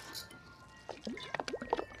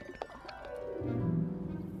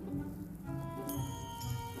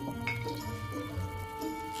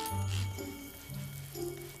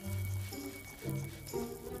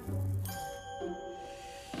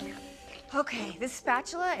 Okay, this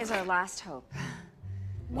spatula is our last hope.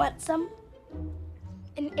 Want some?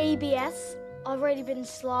 An ABS? Already been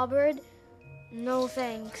slobbered? No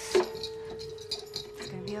thanks. It's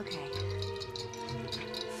gonna be okay.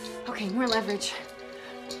 Okay, more leverage.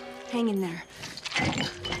 Hang in there.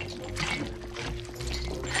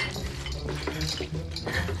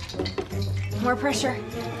 More pressure.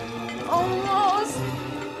 Almost.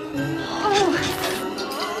 Oh.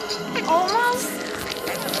 Almost.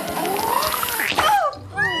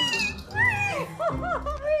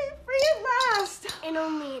 Free at last. In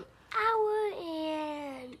only an hour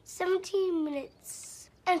and 17 minutes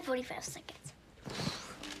and 45 seconds.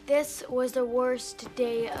 This was the worst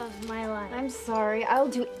day of my life. I'm sorry. I'll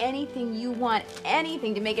do anything you want,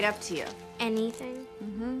 anything to make it up to you. Anything?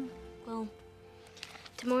 Mm-hmm. Well,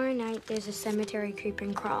 tomorrow night there's a cemetery creep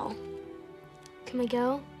and crawl. Can we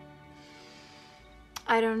go?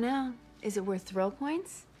 I don't know. Is it worth thrill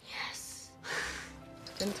points? Yes.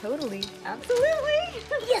 Then totally. Absolutely.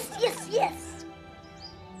 Yes, yes, yes.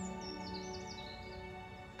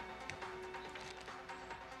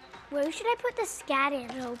 Where should I put the scat in,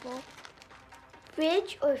 Opal?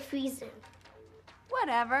 Fridge or freezer?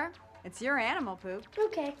 Whatever. It's your animal poop.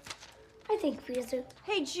 Okay. I think freezer.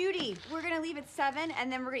 Hey, Judy, we're gonna leave at 7 and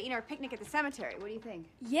then we're gonna eat our picnic at the cemetery. What do you think?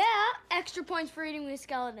 Yeah, extra points for eating with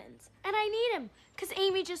skeletons. And I need him, because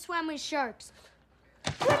Amy just swam with sharks.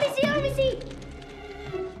 Let me see, let me see.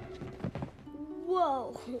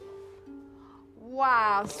 Whoa.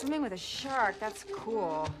 Wow, swimming with a shark. That's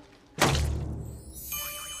cool.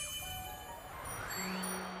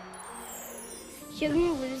 You're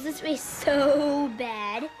gonna lose this race so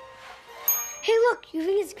bad. Hey, look, your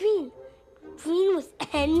ring is green. Green with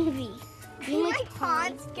envy. Green like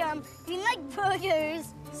pond scum. Green like boogers.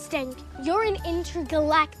 Stink, you're an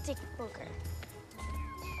intergalactic booger.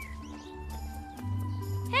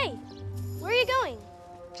 Hey, where are you going?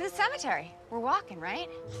 To the cemetery. We're walking, right?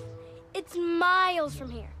 It's miles from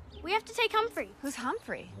here. We have to take Humphrey. Who's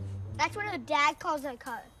Humphrey? That's what her dad calls a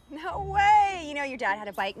car. No way! You know, your dad had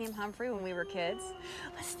a bike named Humphrey when we were kids.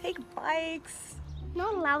 Let's take bikes.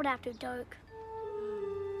 Not allowed after dark.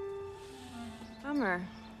 Bummer.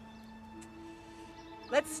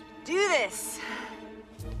 Let's do this.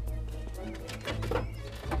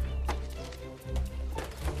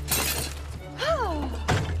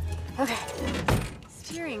 Okay.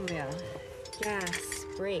 Steering wheel, gas,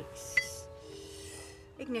 brakes,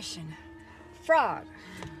 ignition, frog.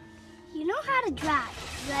 You know how to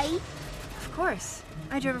drive, right? Of course.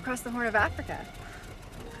 I drove across the Horn of Africa.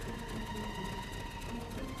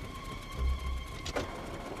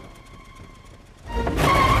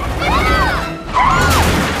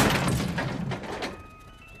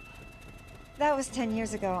 That was 10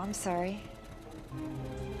 years ago. I'm sorry.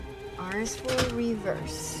 R is for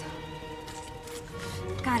reverse.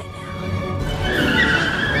 Got it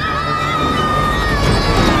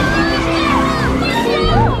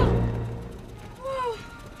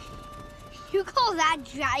You call that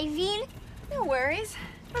driving? No worries.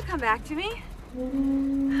 It'll come back to me.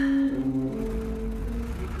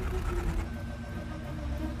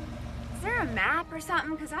 Is there a map or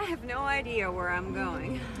something? Because I have no idea where I'm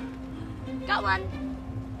going. Got one.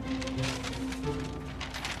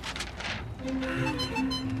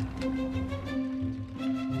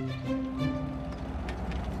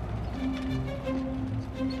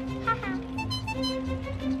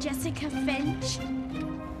 Jessica Finch.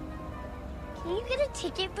 Can you get a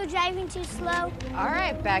ticket for driving too slow? All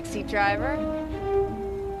right, backseat driver.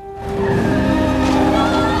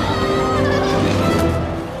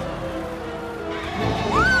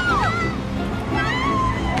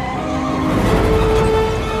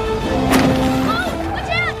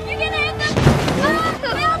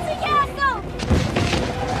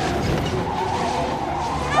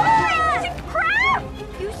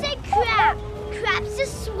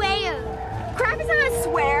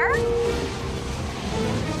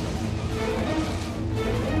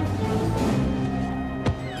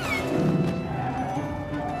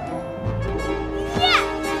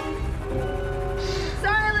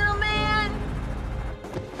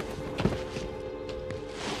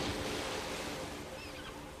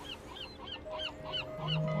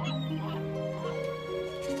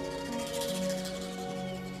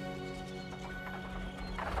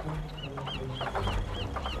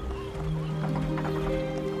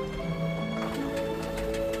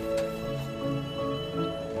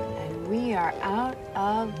 We are out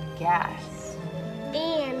of gas.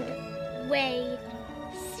 And way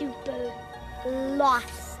super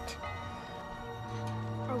lost.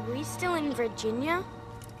 Are we still in Virginia?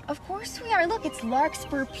 Of course we are. Look, it's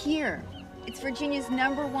Larkspur Pier. It's Virginia's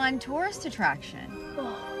 #1 tourist attraction.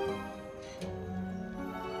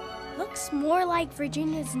 Looks more like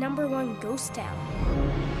Virginia's #1 ghost town.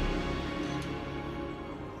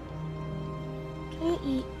 Can you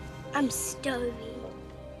eat? I'm starving.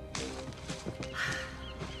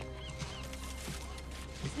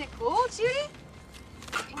 Isn't it cool, Judy?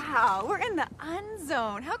 Wow, we're in the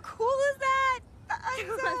unzone. How cool is that? The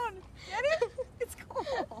unzone. Get it? It's cool.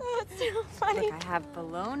 That's so funny. Look, I have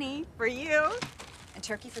bologna for you and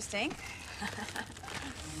turkey for Stink.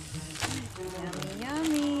 Yummy,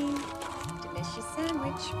 yummy. Delicious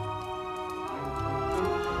sandwich.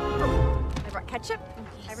 I brought ketchup.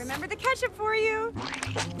 I remember the ketchup for you.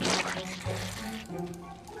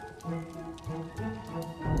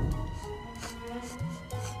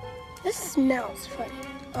 This smells funny.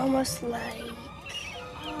 Almost like...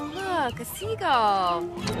 Oh, look, a seagull.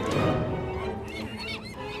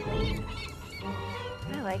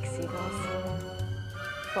 I like seagulls.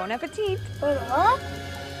 Bon appetit. Oh,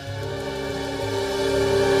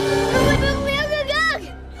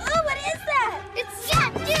 what is that? It's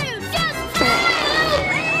cat dude! Just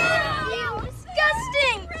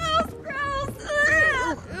disgusting!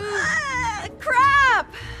 Gross! Crap!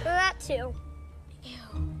 That too.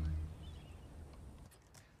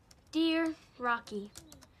 Dear Rocky,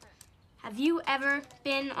 have you ever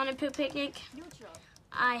been on a poop picnic?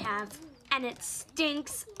 I have, and it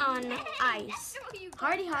stinks on ice.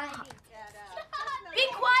 Hardy hot. Be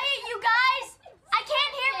quiet, you guys! I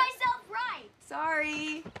can't hear myself right.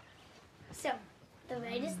 Sorry. So, the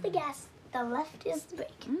right is the gas, the left is the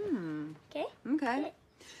brake. Okay? Okay.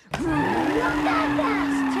 Not that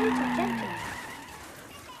fast. Gentle, gentle.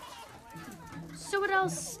 So what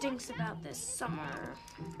else stinks about this summer?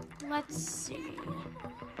 Let's see.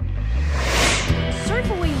 Sorry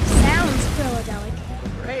for wave sounds, Philadelic.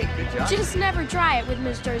 Great, good job. Just never try it with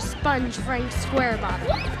Mr. Sponge Frank Squarebottom.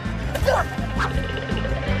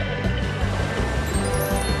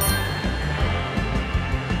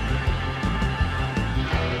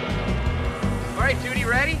 All right, Judy,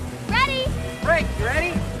 ready? Ready? Frank, you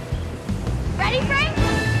ready? Ready, Frank?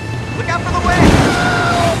 Look out for the wave!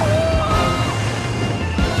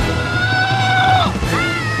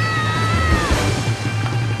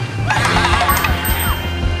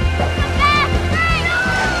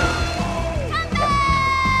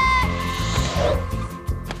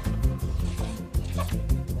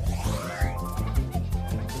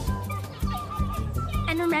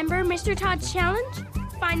 And remember Mr. Todd's challenge?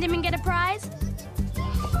 Find him and get a prize?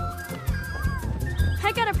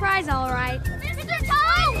 I got a prize, all right. Mr.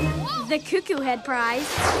 Todd! The Cuckoo Head prize.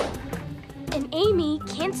 And Amy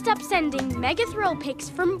can't stop sending mega thrill pics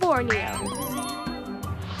from Borneo.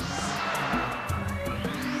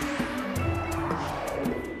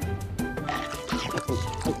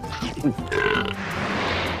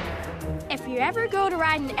 If you ever go to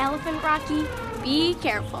ride an elephant, Rocky, be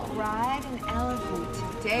careful. Ride an elephant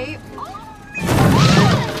today.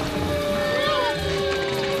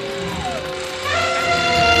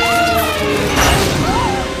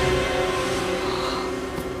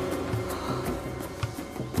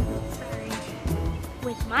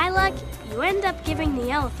 With my luck, you end up giving the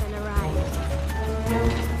elephant a ride.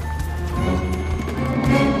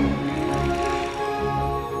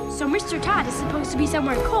 So Mr. Todd is supposed to be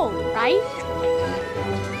somewhere cold, right?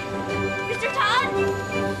 Mr. Todd?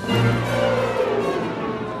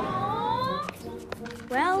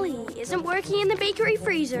 Well, he isn't working in the bakery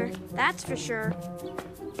freezer, that's for sure.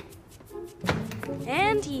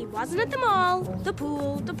 And he wasn't at the mall, the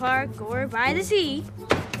pool, the park, or by the sea.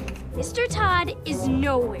 Mr. Todd is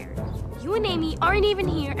nowhere. You and Amy aren't even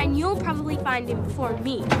here, and you'll probably find him before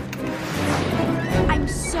me. I'm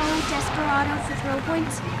so desperado for thrill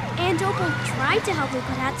points. Aunt Opal tried to help me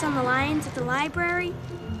put hats on the lions at the library,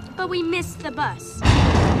 but we missed the bus.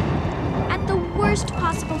 At the worst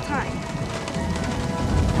possible time.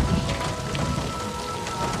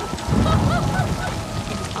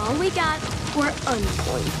 And all we got were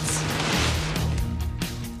unpoints.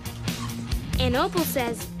 Aunt Opal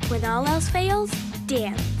says, when all else fails,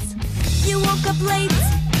 dance. You woke up late,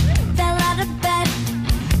 fell out of bed,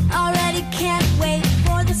 already can't wait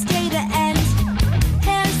for this day to end.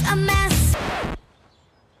 Hair's a mess,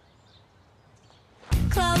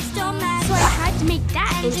 clothes don't match. So I tried to make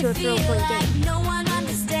that into a thrill point game. No one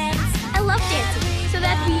understands. I love dancing, so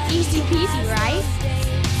that'd be easy peasy, right?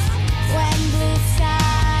 When blue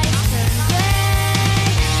skies turn gray,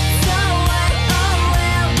 so what? Oh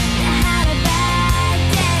well, I had a bad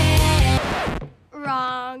day.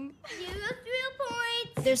 Wrong. You look thrill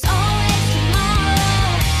points. There's always tomorrow.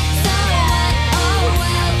 So what? Oh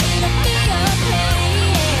well, it'll be okay.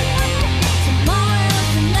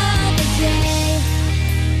 Tomorrow's another day.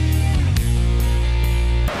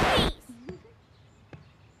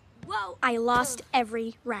 Whoa! I lost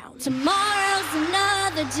every round. Tomorrow's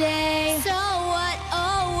another day. So what?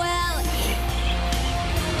 Oh well.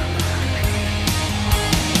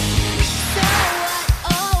 So what?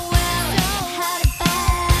 Oh well. Had a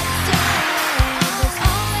bad day. There's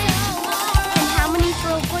always tomorrow. And how many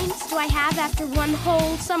thrill points do I have after one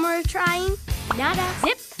whole summer of trying? Nada.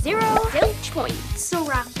 Zip. Zero. Zilch points. So,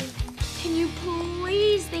 Rocky, can you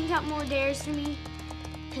please think up more dares for me?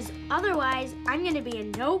 Because otherwise, I'm going to be a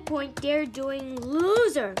no-point dare-doing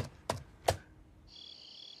loser.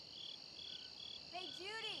 Hey,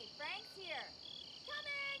 Judy, Frank's here.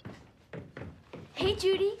 Hey,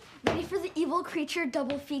 Judy, ready for the evil creature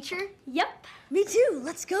double feature? Yep. Me too.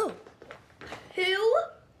 Let's go. Who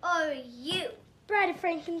are you? Bride of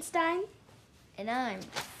Frankenstein. And I'm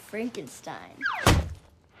Frankenstein.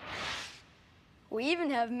 We even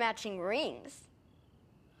have matching rings.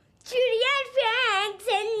 Judy and Frank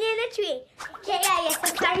sitting in a tree.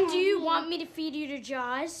 K-I-S-S-I. Do you want me to feed you to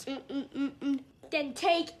Jaws? Then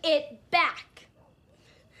take it back.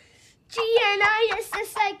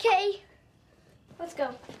 G-N-I-S-S-I-K. Let's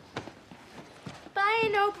go. Bye,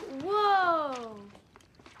 Nope. Whoa.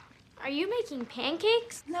 Are you making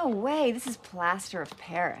pancakes? No way, this is plaster of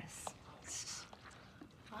Paris.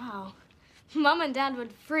 Wow. Mom and Dad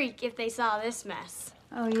would freak if they saw this mess.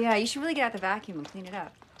 Oh yeah, you should really get out the vacuum and clean it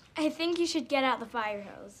up. I think you should get out the fire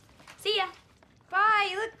hose. See ya. Bye,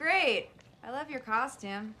 you look great. I love your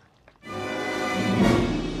costume.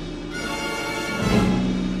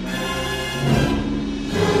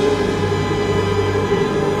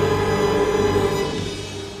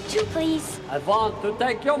 please. I want to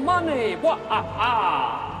take your money.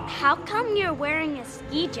 Wah-ha-ha! How come you're wearing a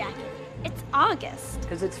ski jacket? It's August.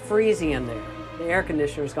 Because it's freezing in there. The air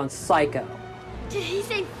conditioner's gone psycho. Did he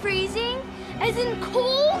say freezing? As in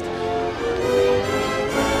cold?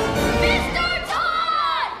 Mr.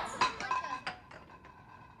 Todd!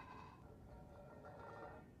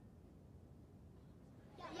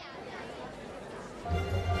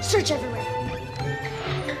 Search everywhere.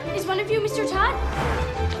 Is one of you Mr. Todd?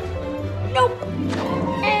 Nope.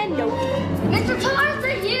 And nope. Mr. Todd, is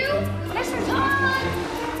that you? Mr. Todd!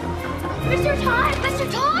 Mr. Todd! Mr.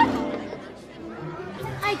 Todd!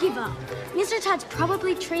 I give up. Mr. Todd's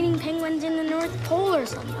probably training penguins in the North Pole or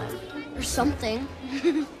something. Or something.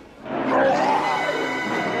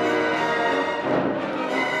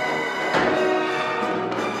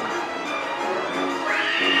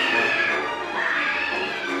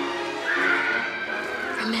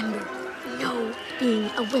 Remember, no being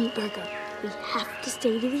a Windburger. We have to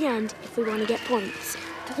stay to the end if we want to get points.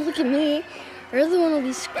 Don't look at me. You're the one who'll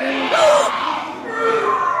be screaming.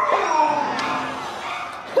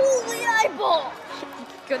 Holy eyeball!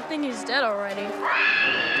 Good thing he's dead already.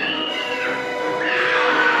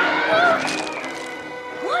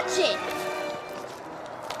 Watch it!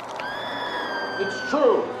 It's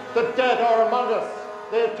true. The dead are among us.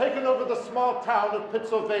 They have taken over the small town of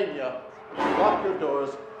Pittsylvania. Lock your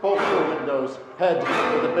doors, bolt your windows, head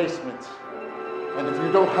for the basement. And if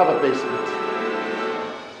you don't have a basement,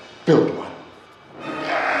 build one.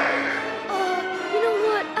 You know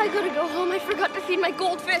what? I gotta go home. I forgot to feed my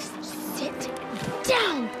goldfish. Sit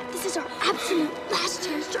down. This is our absolute last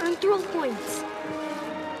chance to earn thrill points.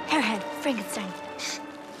 Hairhead, Frankenstein.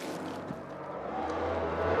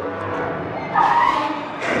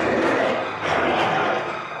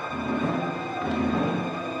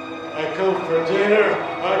 I come for dinner.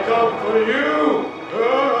 I come for you.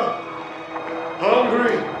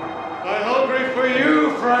 Hungry. I'm hungry for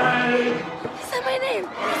you, Frank. He said my name.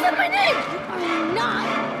 He said my name. You are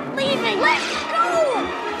not leaving. Let go.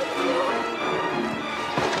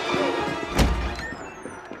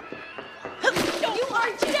 You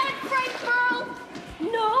are dead, Frank Pearl.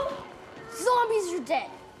 No. Zombies are dead.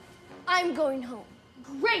 I'm going home.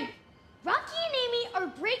 Great. Rocky and Amy are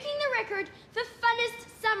breaking the record, the funnest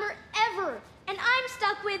summer ever. And I'm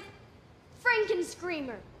stuck with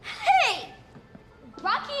Frankenscreamer. Hey!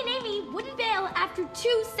 Rocky and Amy wouldn't bail after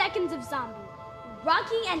 2 seconds of zombie.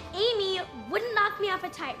 Rocky and Amy wouldn't knock me off a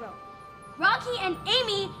tightrope. Rocky and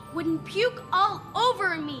Amy wouldn't puke all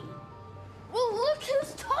over me. Well, look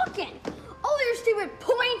who's talking. All your stupid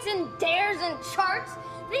points and dares and charts,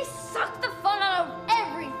 they suck the fun out of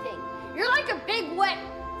everything. You're like a big wet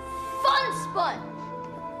fun sponge.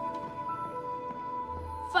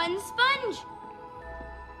 Fun sponge?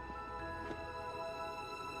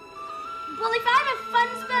 Well, if I'm a fun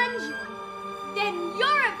sponge, then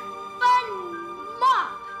you're a fun mop.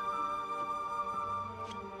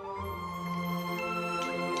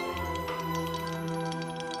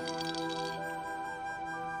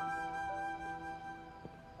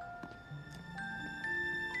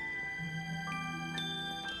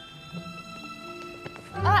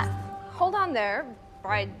 Hold on there,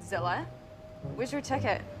 Bridezilla. Where's your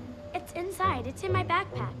ticket? It's inside. It's in my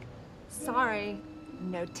backpack. Sorry.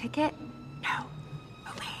 No ticket? No.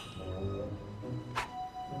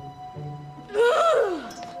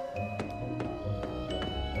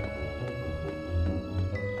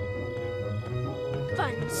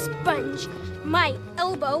 Fun sponge. My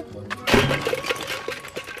elbow.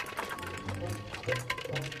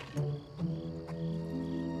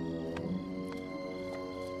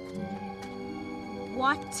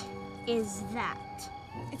 What is that?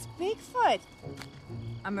 It's Bigfoot.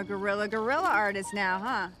 I'm a gorilla artist now,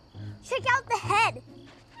 huh? Check out the head.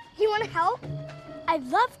 You want to help? I'd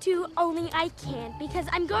love to, only I can't because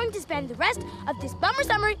I'm going to spend the rest of this bummer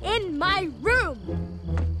summer in my room.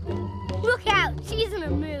 Look out, she's in a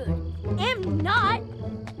mood. Am not.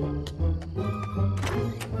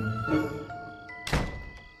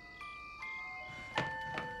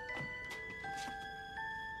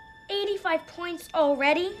 $85 points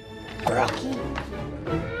already. Rocky.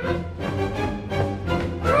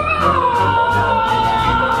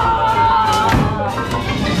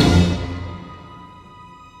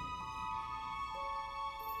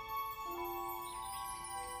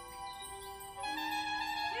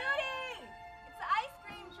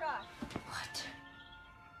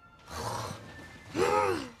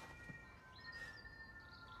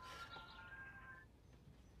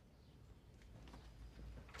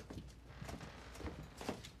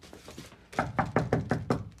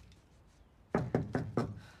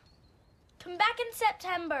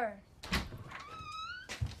 September.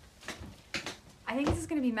 I think this is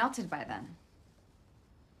gonna be melted by then.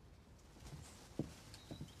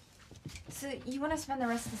 So you wanna spend the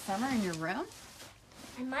rest of the summer in your room?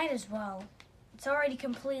 I might as well. It's already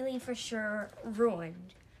completely for sure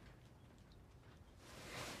ruined.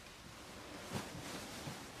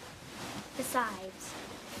 Besides,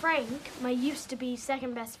 Frank, my used to be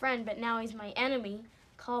second best friend, but now he's my enemy,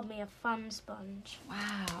 called me a fun sponge.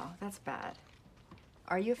 Wow, that's bad.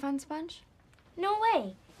 Are you a fun sponge? No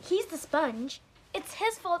way. He's the sponge. It's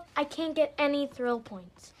his fault I can't get any thrill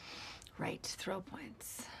points. Right, thrill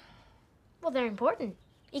points. Well, they're important.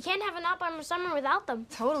 You can't have an Oppenheimer summer without them.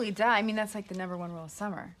 Totally, duh. I mean, that's like the #1 rule of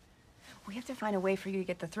summer. We have to find a way for you to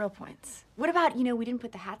get the thrill points. What about, we didn't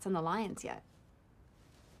put the hats on the lions yet.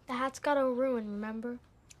 The hat's got a ruin, remember?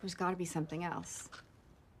 There's gotta be something else.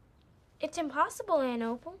 It's impossible, Aunt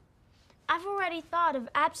Opal. I've already thought of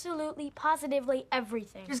absolutely, positively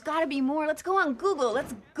everything. There's gotta be more. Let's go on Google.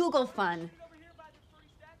 Let's Google fun.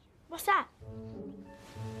 What's that?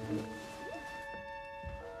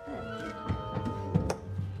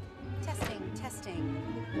 Testing.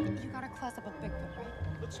 You got a close-up of Bigfoot,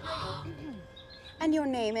 right? And your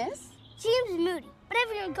name is? James Moody, but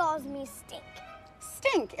everyone calls me Stink.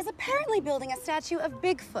 Stink is apparently building a statue of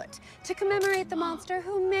Bigfoot to commemorate the monster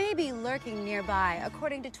who may be lurking nearby,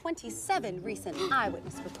 according to 27 recent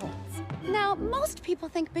eyewitness reports. Now, most people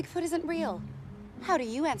think Bigfoot isn't real. How do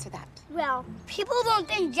you answer that? Well, people don't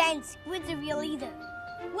think giant squids are real either.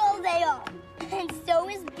 Well, they are. And so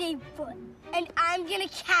is Bigfoot. And I'm gonna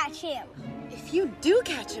catch him. If you do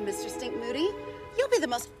catch him, Mr. Stink Moody, you'll be the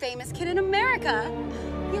most famous kid in America.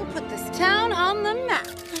 You'll put this town on the map.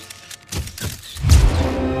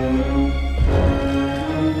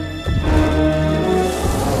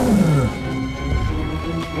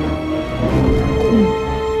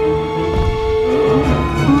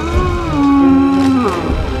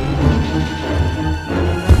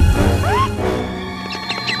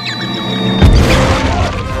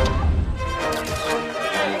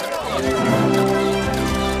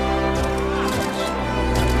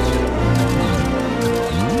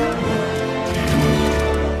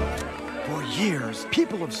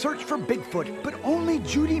 People have searched for Bigfoot, but only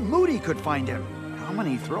Judy Moody could find him. How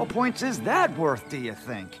many thrill points is that worth, do you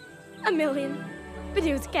think? 1 million. But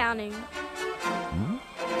who's counting?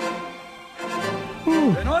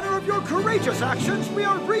 In honor of your courageous actions, we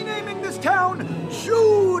are renaming this town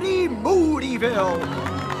Judy Moodyville.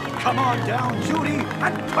 Come on down, Judy,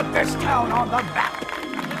 and put this town on the map.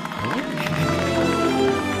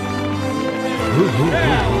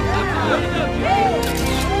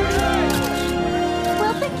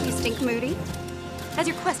 Well, thank you, Stink Moody. As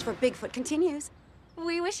your quest for Bigfoot continues,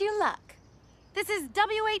 we wish you luck. This is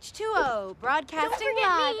WH2O, broadcasting Don't forget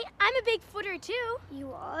live. me. I'm a big footer, too.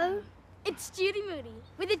 You are? It's Judy Moody,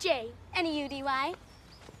 with a J and a U-D-Y.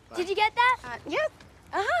 Did you get that? Yes.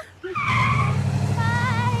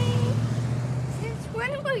 Bye. Since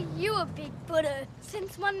when were you a big footer?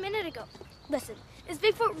 Since 1 minute ago. Listen, is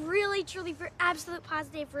Bigfoot really, truly, for absolute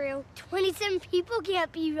positive real? 27 people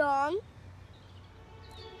can't be wrong.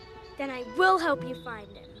 Then I will help you find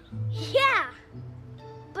him. Yeah.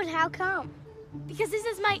 But how come? Because this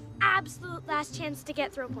is my absolute last chance to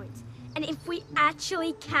get throw points. And if we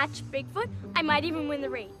actually catch Bigfoot, I might even win the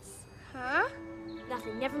race. Huh?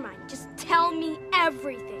 Nothing, never mind. Just tell me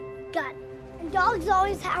everything. Got it. And dogs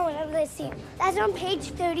always howl whenever they see him. That's on page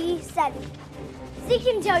 37. He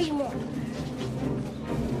can tell you more.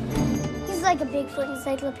 He's like a Bigfoot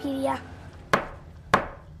encyclopedia.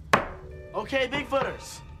 Okay,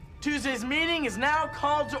 Bigfooters. Tuesday's meeting is now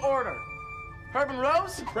called to order. Herb and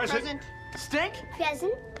Rose? Present. Stink?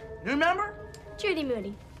 Present. New member? Judy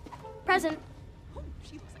Moody. Present.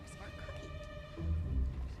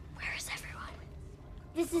 Where is everyone?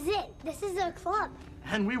 This is it. This is our club.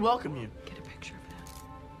 And we welcome you. Get a picture of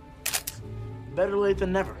that. Better late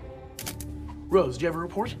than never. Rose, do you have a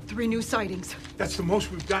report? 3 new sightings. That's the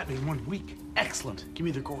most we've gotten in 1 week. Excellent. Give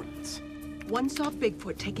me the coordinates. One saw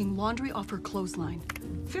Bigfoot taking laundry off her clothesline.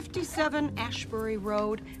 57 Ashbury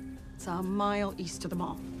Road. It's a mile east of the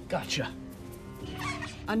mall. Gotcha.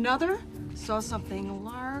 Another saw something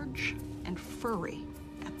large and furry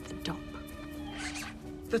at the dump.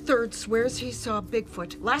 The third swears he saw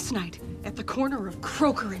Bigfoot last night at the corner of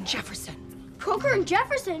Croker and Jefferson. Croker and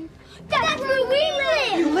Jefferson? That's where we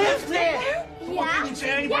live! You live there? Yeah. Did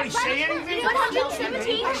anybody say anything?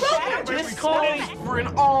 117 Croker! This calls for an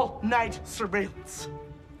all-night surveillance.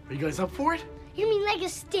 Are you guys up for it? You mean like a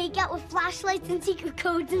stakeout with flashlights and secret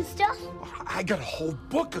codes and stuff? I got a whole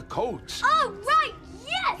book of codes. Oh, right!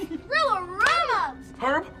 Yes! Thriller-ramas!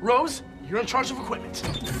 Herb, Rose, you you're in charge of equipment.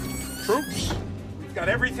 Troops, we've got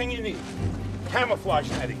everything you need. Camouflage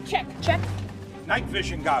netting. Check, check. Night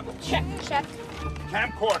vision goggles. Check, check.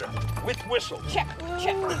 Camcorder with whistle. Check,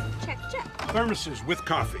 check, check, check. Thermoses with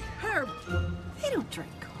coffee. Herb, they don't drink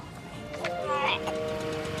coffee.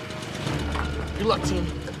 Good luck, team.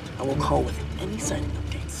 I will call with any sighting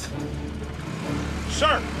updates.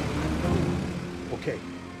 Sir! Okay,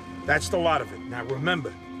 that's the lot of it. Now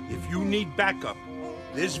remember, if you need backup,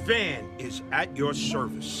 this van is at your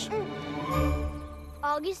service.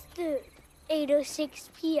 August 3rd, 8:06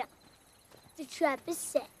 p.m. The trap is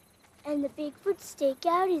set, and the Bigfoot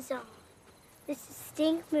stakeout is on. This is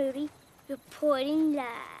Stink Moody reporting live.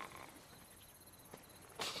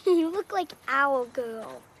 You look like Owl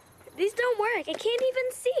Girl. These don't work. I can't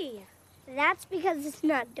even see. That's because it's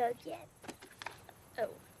not dark yet. Oh.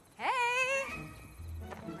 Hey!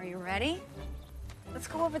 Are you ready? Let's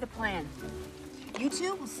go over the plan. You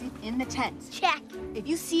two will sleep in the tent. Check. If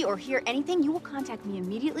you see or hear anything, you will contact me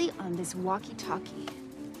immediately on this walkie-talkie.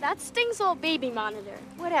 That's Stink's old baby monitor.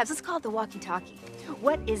 Whatevs, let's call it the walkie-talkie.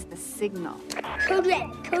 What is the signal? Code red,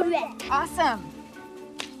 code red. Awesome.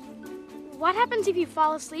 What happens if you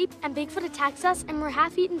fall asleep and Bigfoot attacks us and we're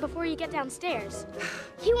half-eaten before you get downstairs?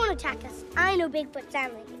 He won't attack us. I know Bigfoot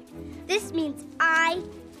sign language. This means I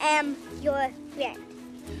am your friend.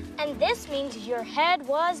 And this means your head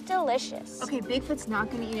was delicious. Okay, Bigfoot's not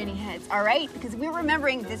gonna eat any heads, all right? Because we're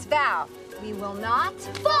remembering this vow. We will not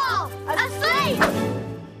fall asleep!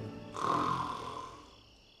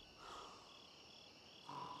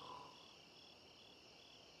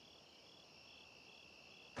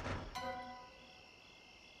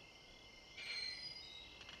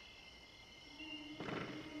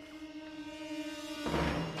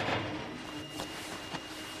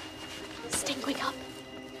 Stink, wake up.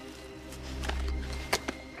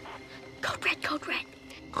 Code red, code red.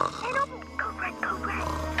 Code red, code red.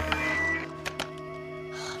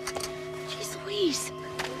 Jeez Louise.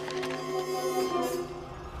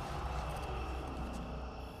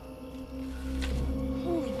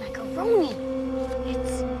 Holy macaroni.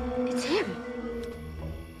 It's him.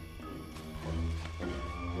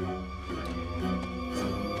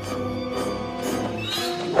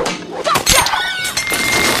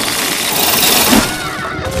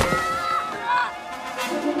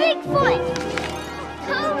 Bigfoot!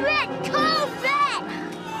 Code red, code red!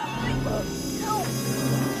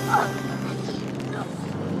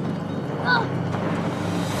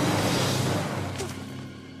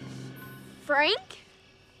 Frank?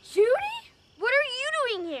 Judy? What are you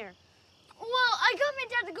doing here? Well, I got my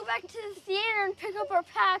dad to go back to the theater and pick up our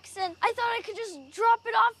packs, and I thought I could just drop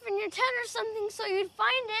it off in your tent or something so you'd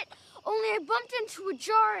find it, only I bumped into a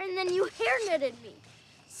jar and then you hairnetted me.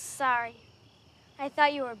 Sorry. I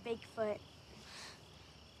thought you were Bigfoot.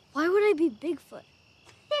 Why would I be Bigfoot?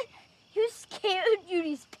 You scared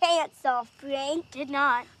Judy's pants off, Frank. Did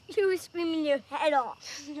not. You were screaming your head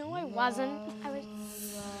off. No, I wasn't. I was...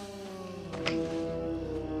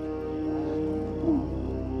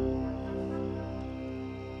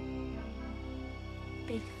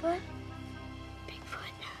 Bigfoot?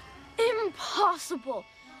 Bigfoot. Impossible.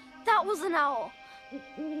 That was an owl.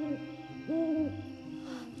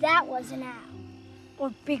 That was an owl. Or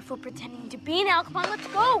Bigfoot pretending to be an owl. Come on, let's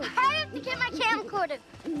go. I have to get my camcorder.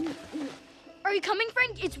 Are you coming,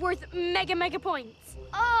 Frank? It's worth mega points.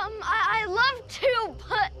 I love to,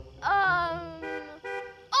 but,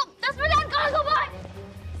 Oh, that's my dad. Gotta go by.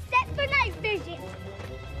 Set for night vision.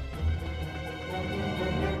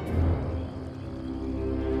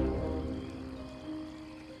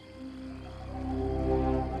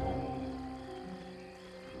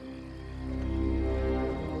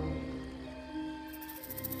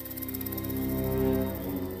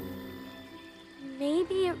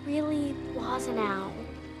 Maybe it really was an owl.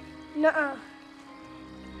 Nuh-uh.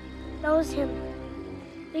 That was him.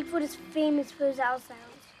 Bigfoot is famous for his owl sounds.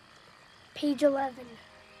 Page 11.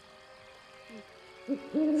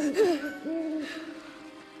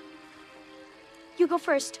 You go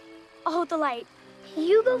first. I'll hold the light.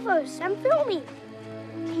 You go first. I'm filming.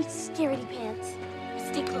 You scaredy pants.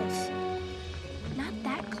 Stay close. Not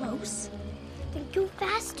that close. Then go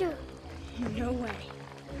faster. No way.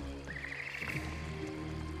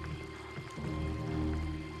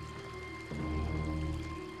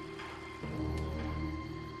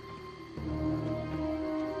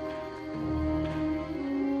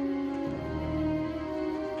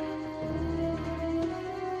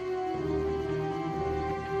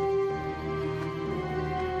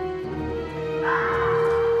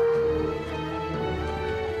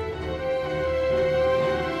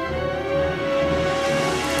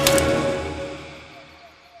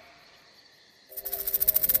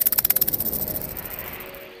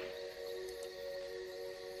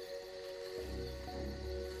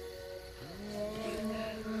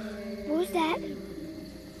 that?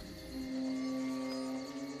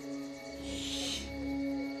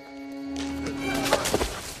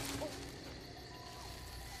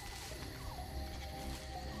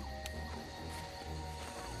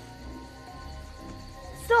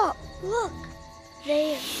 Stop! Look!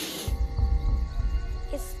 There.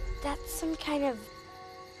 Is that some kind of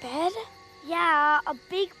bed? Yeah, a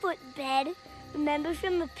Bigfoot bed. Remember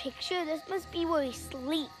from the picture? This must be where he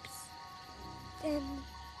sleeps. Then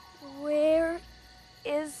where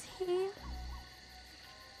is he?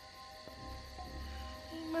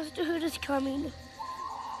 He must have heard us coming.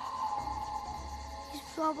 He's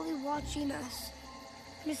probably watching us.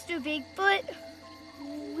 Mr. Bigfoot,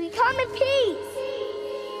 we come in peace.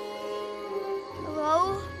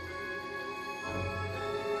 Hello?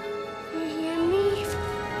 You hear me?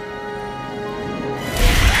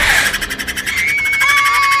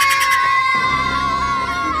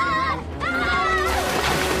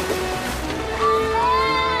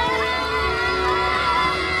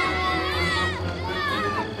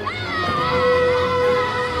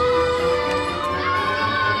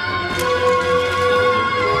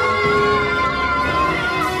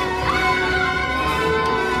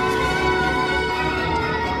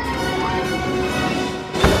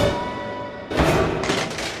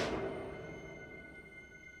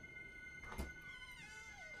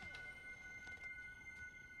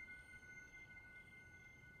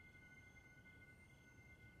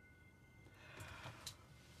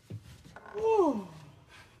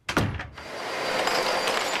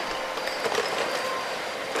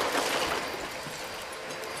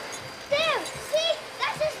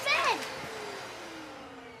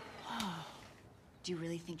 Do you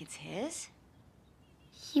really think it's his?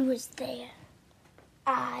 He was there.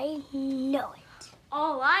 I know it.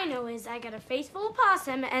 All I know is I got a face full of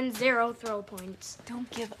possum and 0 throw points. Don't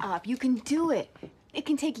give up. You can do it. It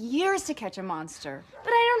can take years to catch a monster.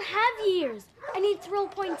 But I don't have years. I need throw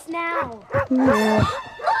points now. Look,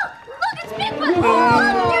 it's Bigfoot! Look,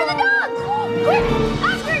 hear the dogs! Quick,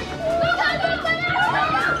 after it! Go!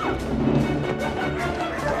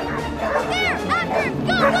 There, after it!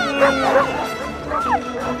 Go!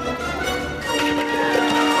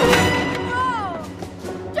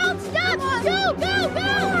 Don't stop! Go!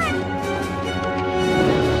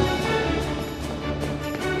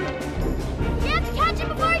 We have to catch him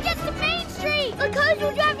before he gets to Main Street! Look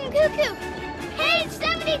who's driving cuckoo! Page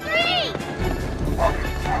 73!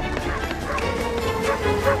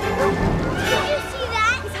 Did you see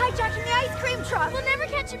that? He's hijacking the ice cream truck! We'll never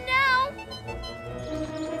catch him now!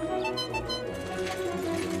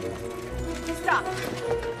 Stop.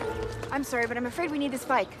 I'm sorry, but I'm afraid we need this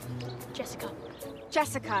bike. Jessica,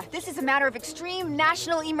 this is a matter of extreme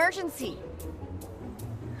national emergency.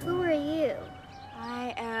 Who are you?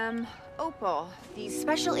 I am Opal, the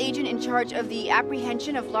special agent in charge of the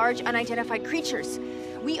apprehension of large unidentified creatures.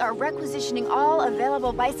 We are requisitioning all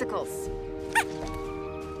available bicycles.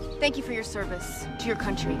 Thank you for your service to your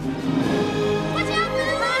country. Watch out for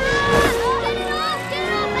the runner! Get it off! Get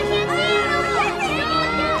it off! I can't see it!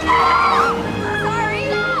 Sorry!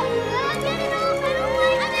 Get it off! I don't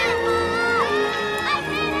like it! I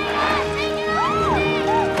can't take it off!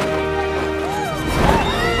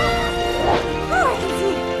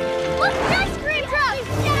 Crazy! Look, the ice cream truck!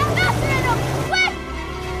 Get faster in them! Quick!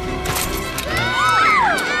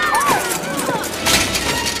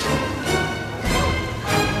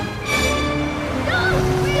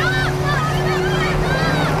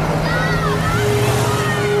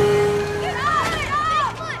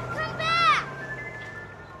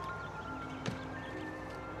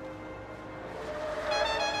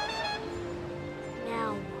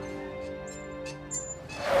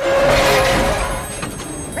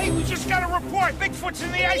 Hey, we just got a report. Bigfoot's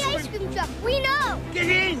in the ice cream truck. We know. Get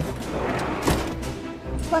in.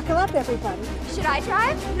 Buckle up, everybody. Should I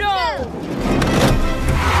drive? No.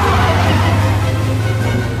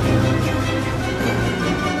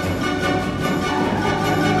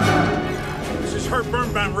 This is Herb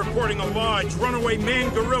Birnbaum reporting a large runaway man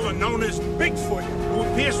gorilla known as Bigfoot, who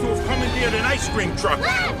appears to have commandeered an ice cream truck.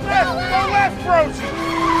 Left, Rosie!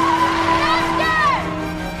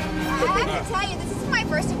 I have to tell you, this is my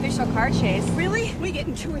first official car chase. Really? We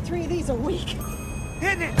getting 2 or 3 of these a week.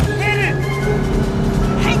 Hit it! Hit it!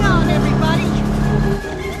 Hang on, everybody.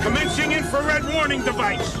 Commencing infrared warning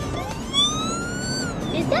device.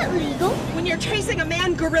 Is that legal? When you're chasing a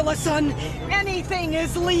man gorilla, son, anything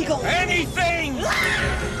is legal. Anything!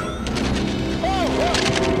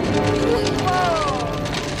 Whoa!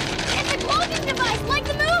 It's a cloaking device, like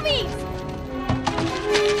the movies!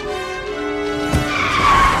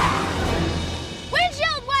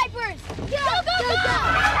 Windshield wipers! Go, go, go!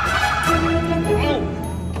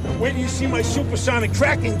 see my supersonic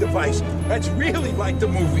tracking device? That's really like the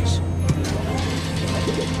movies.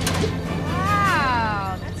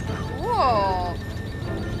 Wow, that's cool.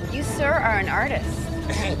 You, sir, are an artist.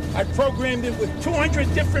 I programmed it with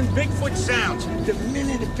 200 different Bigfoot sounds. The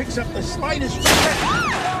minute it picks up the slightest...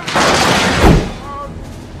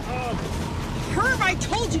 Herb, I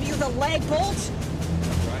told you to use a lag bolt.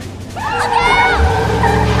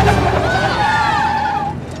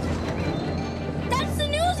 That's the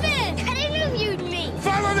news van! I didn't know you'd meet.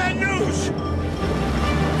 Follow that news!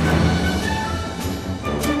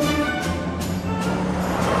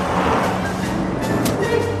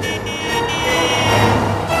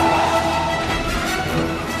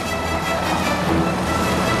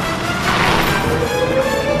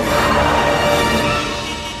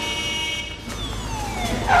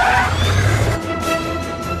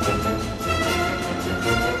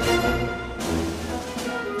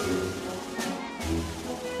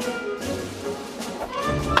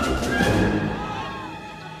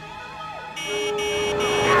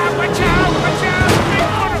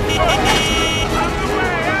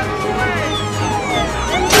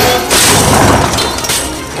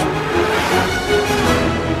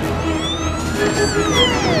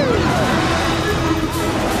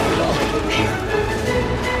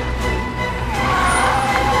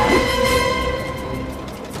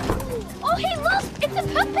 Oh, hey, look! It's a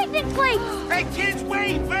cook picnic place! Hey, kids,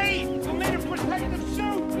 wait! We made a protective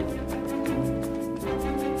suit!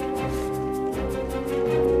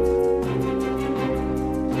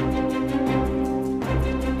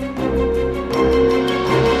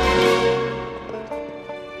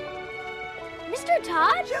 Mr.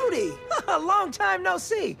 Todd? Judy! Long time no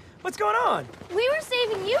see. What's going on? We were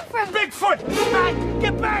saving you from... Bigfoot! Back!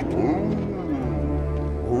 Get back!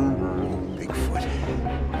 Bigfoot.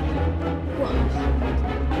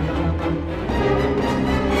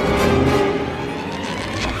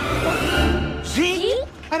 See?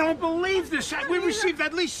 I don't believe this. We received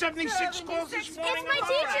at least 76 calls this morning. It's my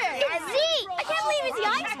teacher! It's Zeke! I can't believe it's the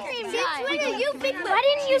ice cream guy! When are you Bigfoot? Why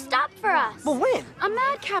didn't you stop for us? Well, when? A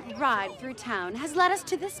madcap ride through town has led us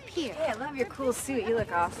to this pier. Hey, I love your cool suit. You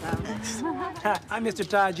look awesome. I'm Mr.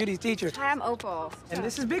 Todd, Judy's teacher. Hi, I'm Opal. And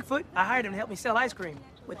this is Bigfoot. I hired him to help me sell ice cream.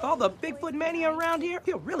 With all the Bigfoot mania around here,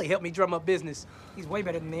 he'll really help me drum up business. He's way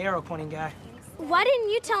better than the arrow pointing guy. Why didn't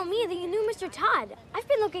you tell me that you knew Mr. Todd? I've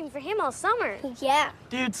been looking for him all summer. Yeah.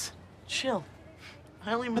 Dudes, chill.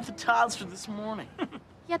 I only met the Todds for this morning.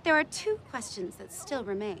 Yet there are two questions that still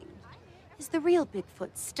remain. Is the real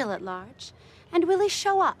Bigfoot still at large? And will he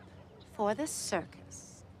show up for the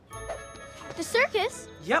circus? The circus?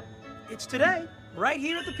 Yep, it's today, right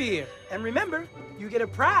here at the pier. And remember, you get a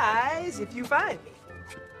prize if you find me.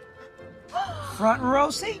 Front row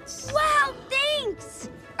seats. Wow, thanks!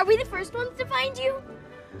 Are we the first ones to find you?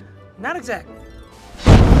 Not exactly.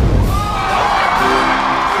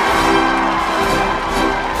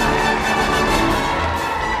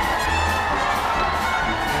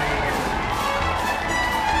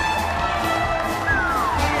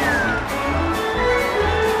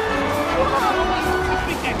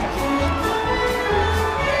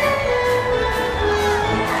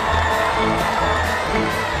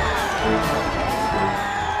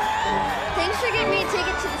 Thanks for getting me a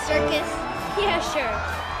ticket to the circus. Yeah, sure.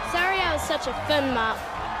 Sorry I was such a fun mop.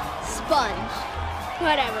 Sponge.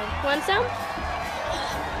 Whatever. Want some?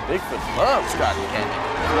 Bigfoot loves cotton candy.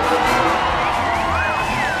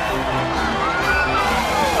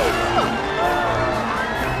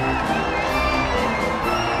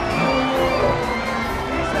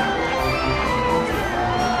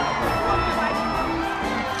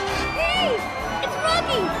 Hey! It's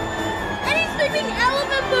Rocky! And he's screaming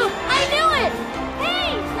elephant poop! I knew it! Hey!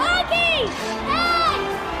 Rocky! Hey!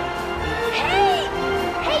 Hey!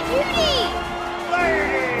 Hey, Judy!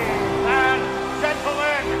 Ladies and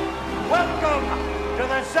gentlemen, welcome to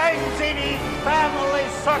the Zangzini Family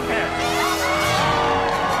Circus.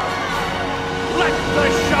 Let the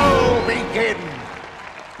show begin.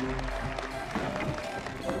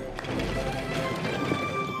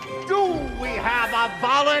 Do we have a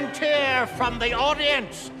volunteer from the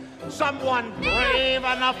audience? Someone brave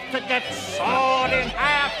enough to get sawed in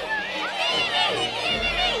half?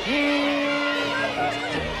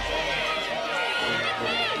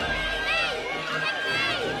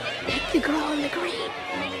 Pick the girl on the green.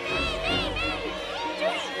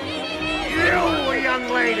 You, young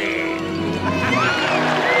lady.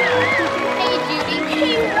 Hey, Judy.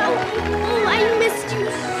 Hey, Rocky. Oh, I missed you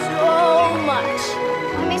so much.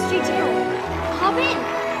 I missed you too. Hop in.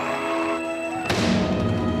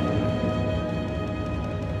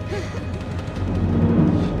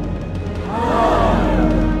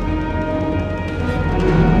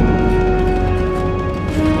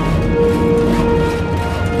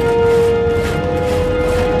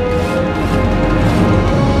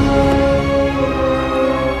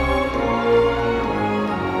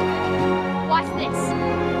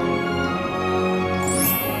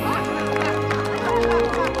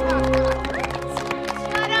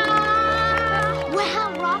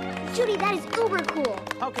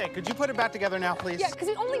 Okay, could you put it back together now, please? Yeah, because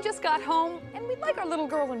we only just got home, and we'd like our little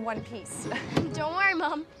girl in one piece. Don't worry,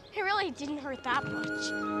 Mom. It really didn't hurt that much.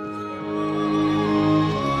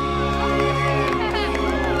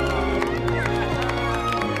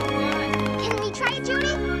 Can we try it, Judy?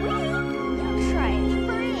 Try it.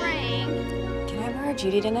 Frank. Can I borrow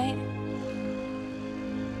Judy tonight?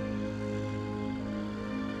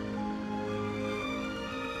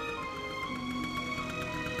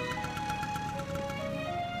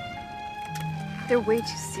 They're way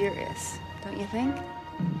too serious, don't you think?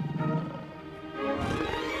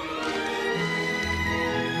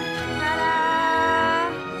 Ta-da!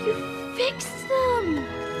 You fixed them!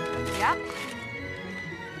 Yep.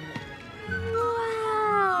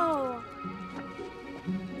 Wow!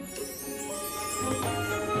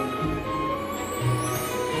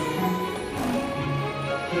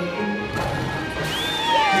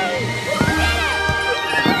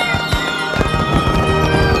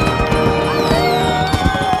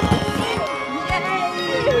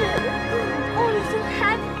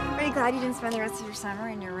 Are you glad you didn't spend the rest of your summer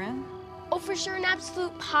in your room? Oh, for sure, an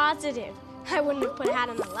absolute positive. I wouldn't have put a hat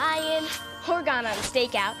on the lion, or gone on a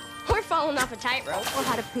stakeout, or fallen off a tightrope, Or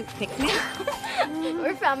had a poop picnic?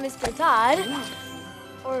 or found Mr. Todd,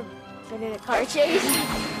 or been in a car chase,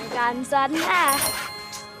 or gotten sodden half,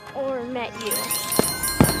 or met you.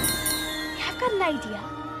 Yeah, I've got an idea.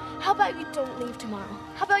 How about you don't leave tomorrow?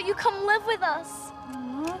 How about you come live with us?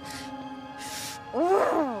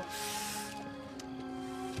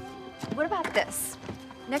 What about this?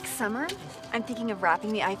 Next summer, I'm thinking of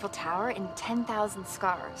wrapping the Eiffel Tower in 10,000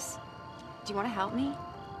 scarves. Do you want to help me?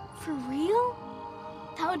 For real?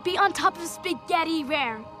 That would be on top of spaghetti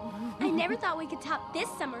rare. I never thought we could top this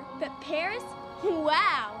summer, but Paris?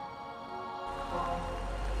 Wow!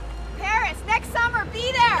 Paris, next summer,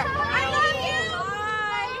 be there! I love you!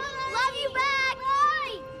 Bye. Love you back!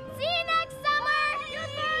 Bye! See you next summer!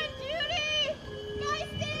 Goodbye, Judy! Bye,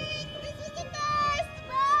 Stink! This was the best!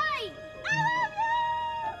 Bye! I love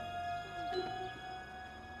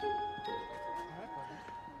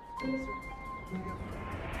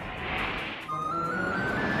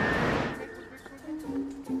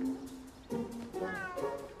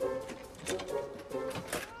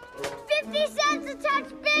 $50 to touch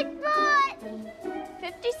Bigfoot!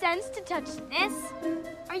 50 cents to touch this?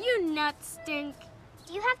 Are you nuts, Stink?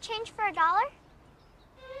 Do you have change for $1?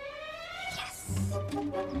 Yes!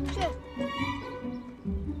 Good.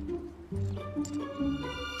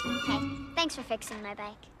 Hey, thanks for fixing my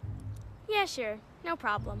bike. Yeah, sure. No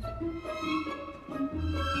problem.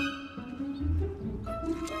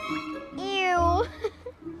 Ew.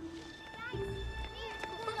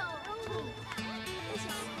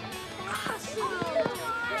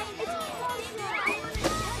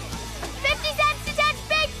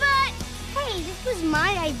 Hey, this was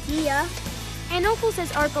my idea. Aunt Opal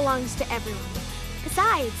says art belongs to everyone.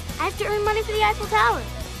 Besides, I have to earn money for the Eiffel Tower.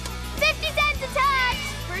 50 cents a touch!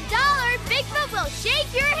 For $1, Bigfoot will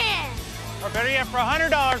shake your hand. Or better yet, for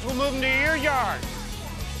 $100, we'll move them to your yard.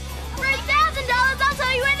 For $1,000, I'll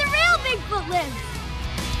tell you where the real Bigfoot lives.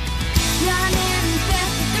 Running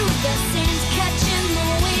faster through the sands, catching the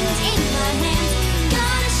wind in my hands.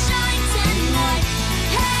 Gonna shine tonight.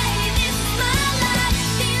 Hey, this is my life.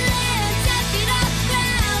 Feeling 10 feet off the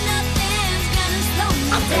ground. Nothing's gonna slow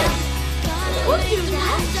me down. Don't do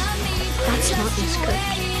that. That's not this good.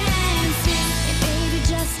 Maybe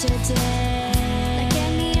just a day, like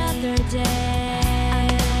any other day. I'm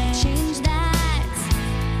gonna change that.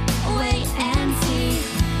 Wait and see.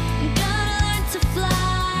 I'm gonna learn to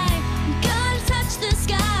fly. I'm gonna touch the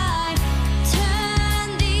sky. Turn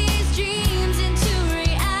these dreams into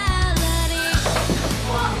reality.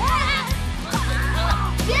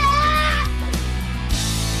 Yeah!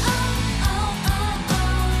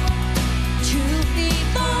 Truth be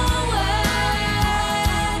forward.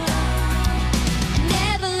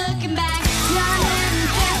 Never looking back.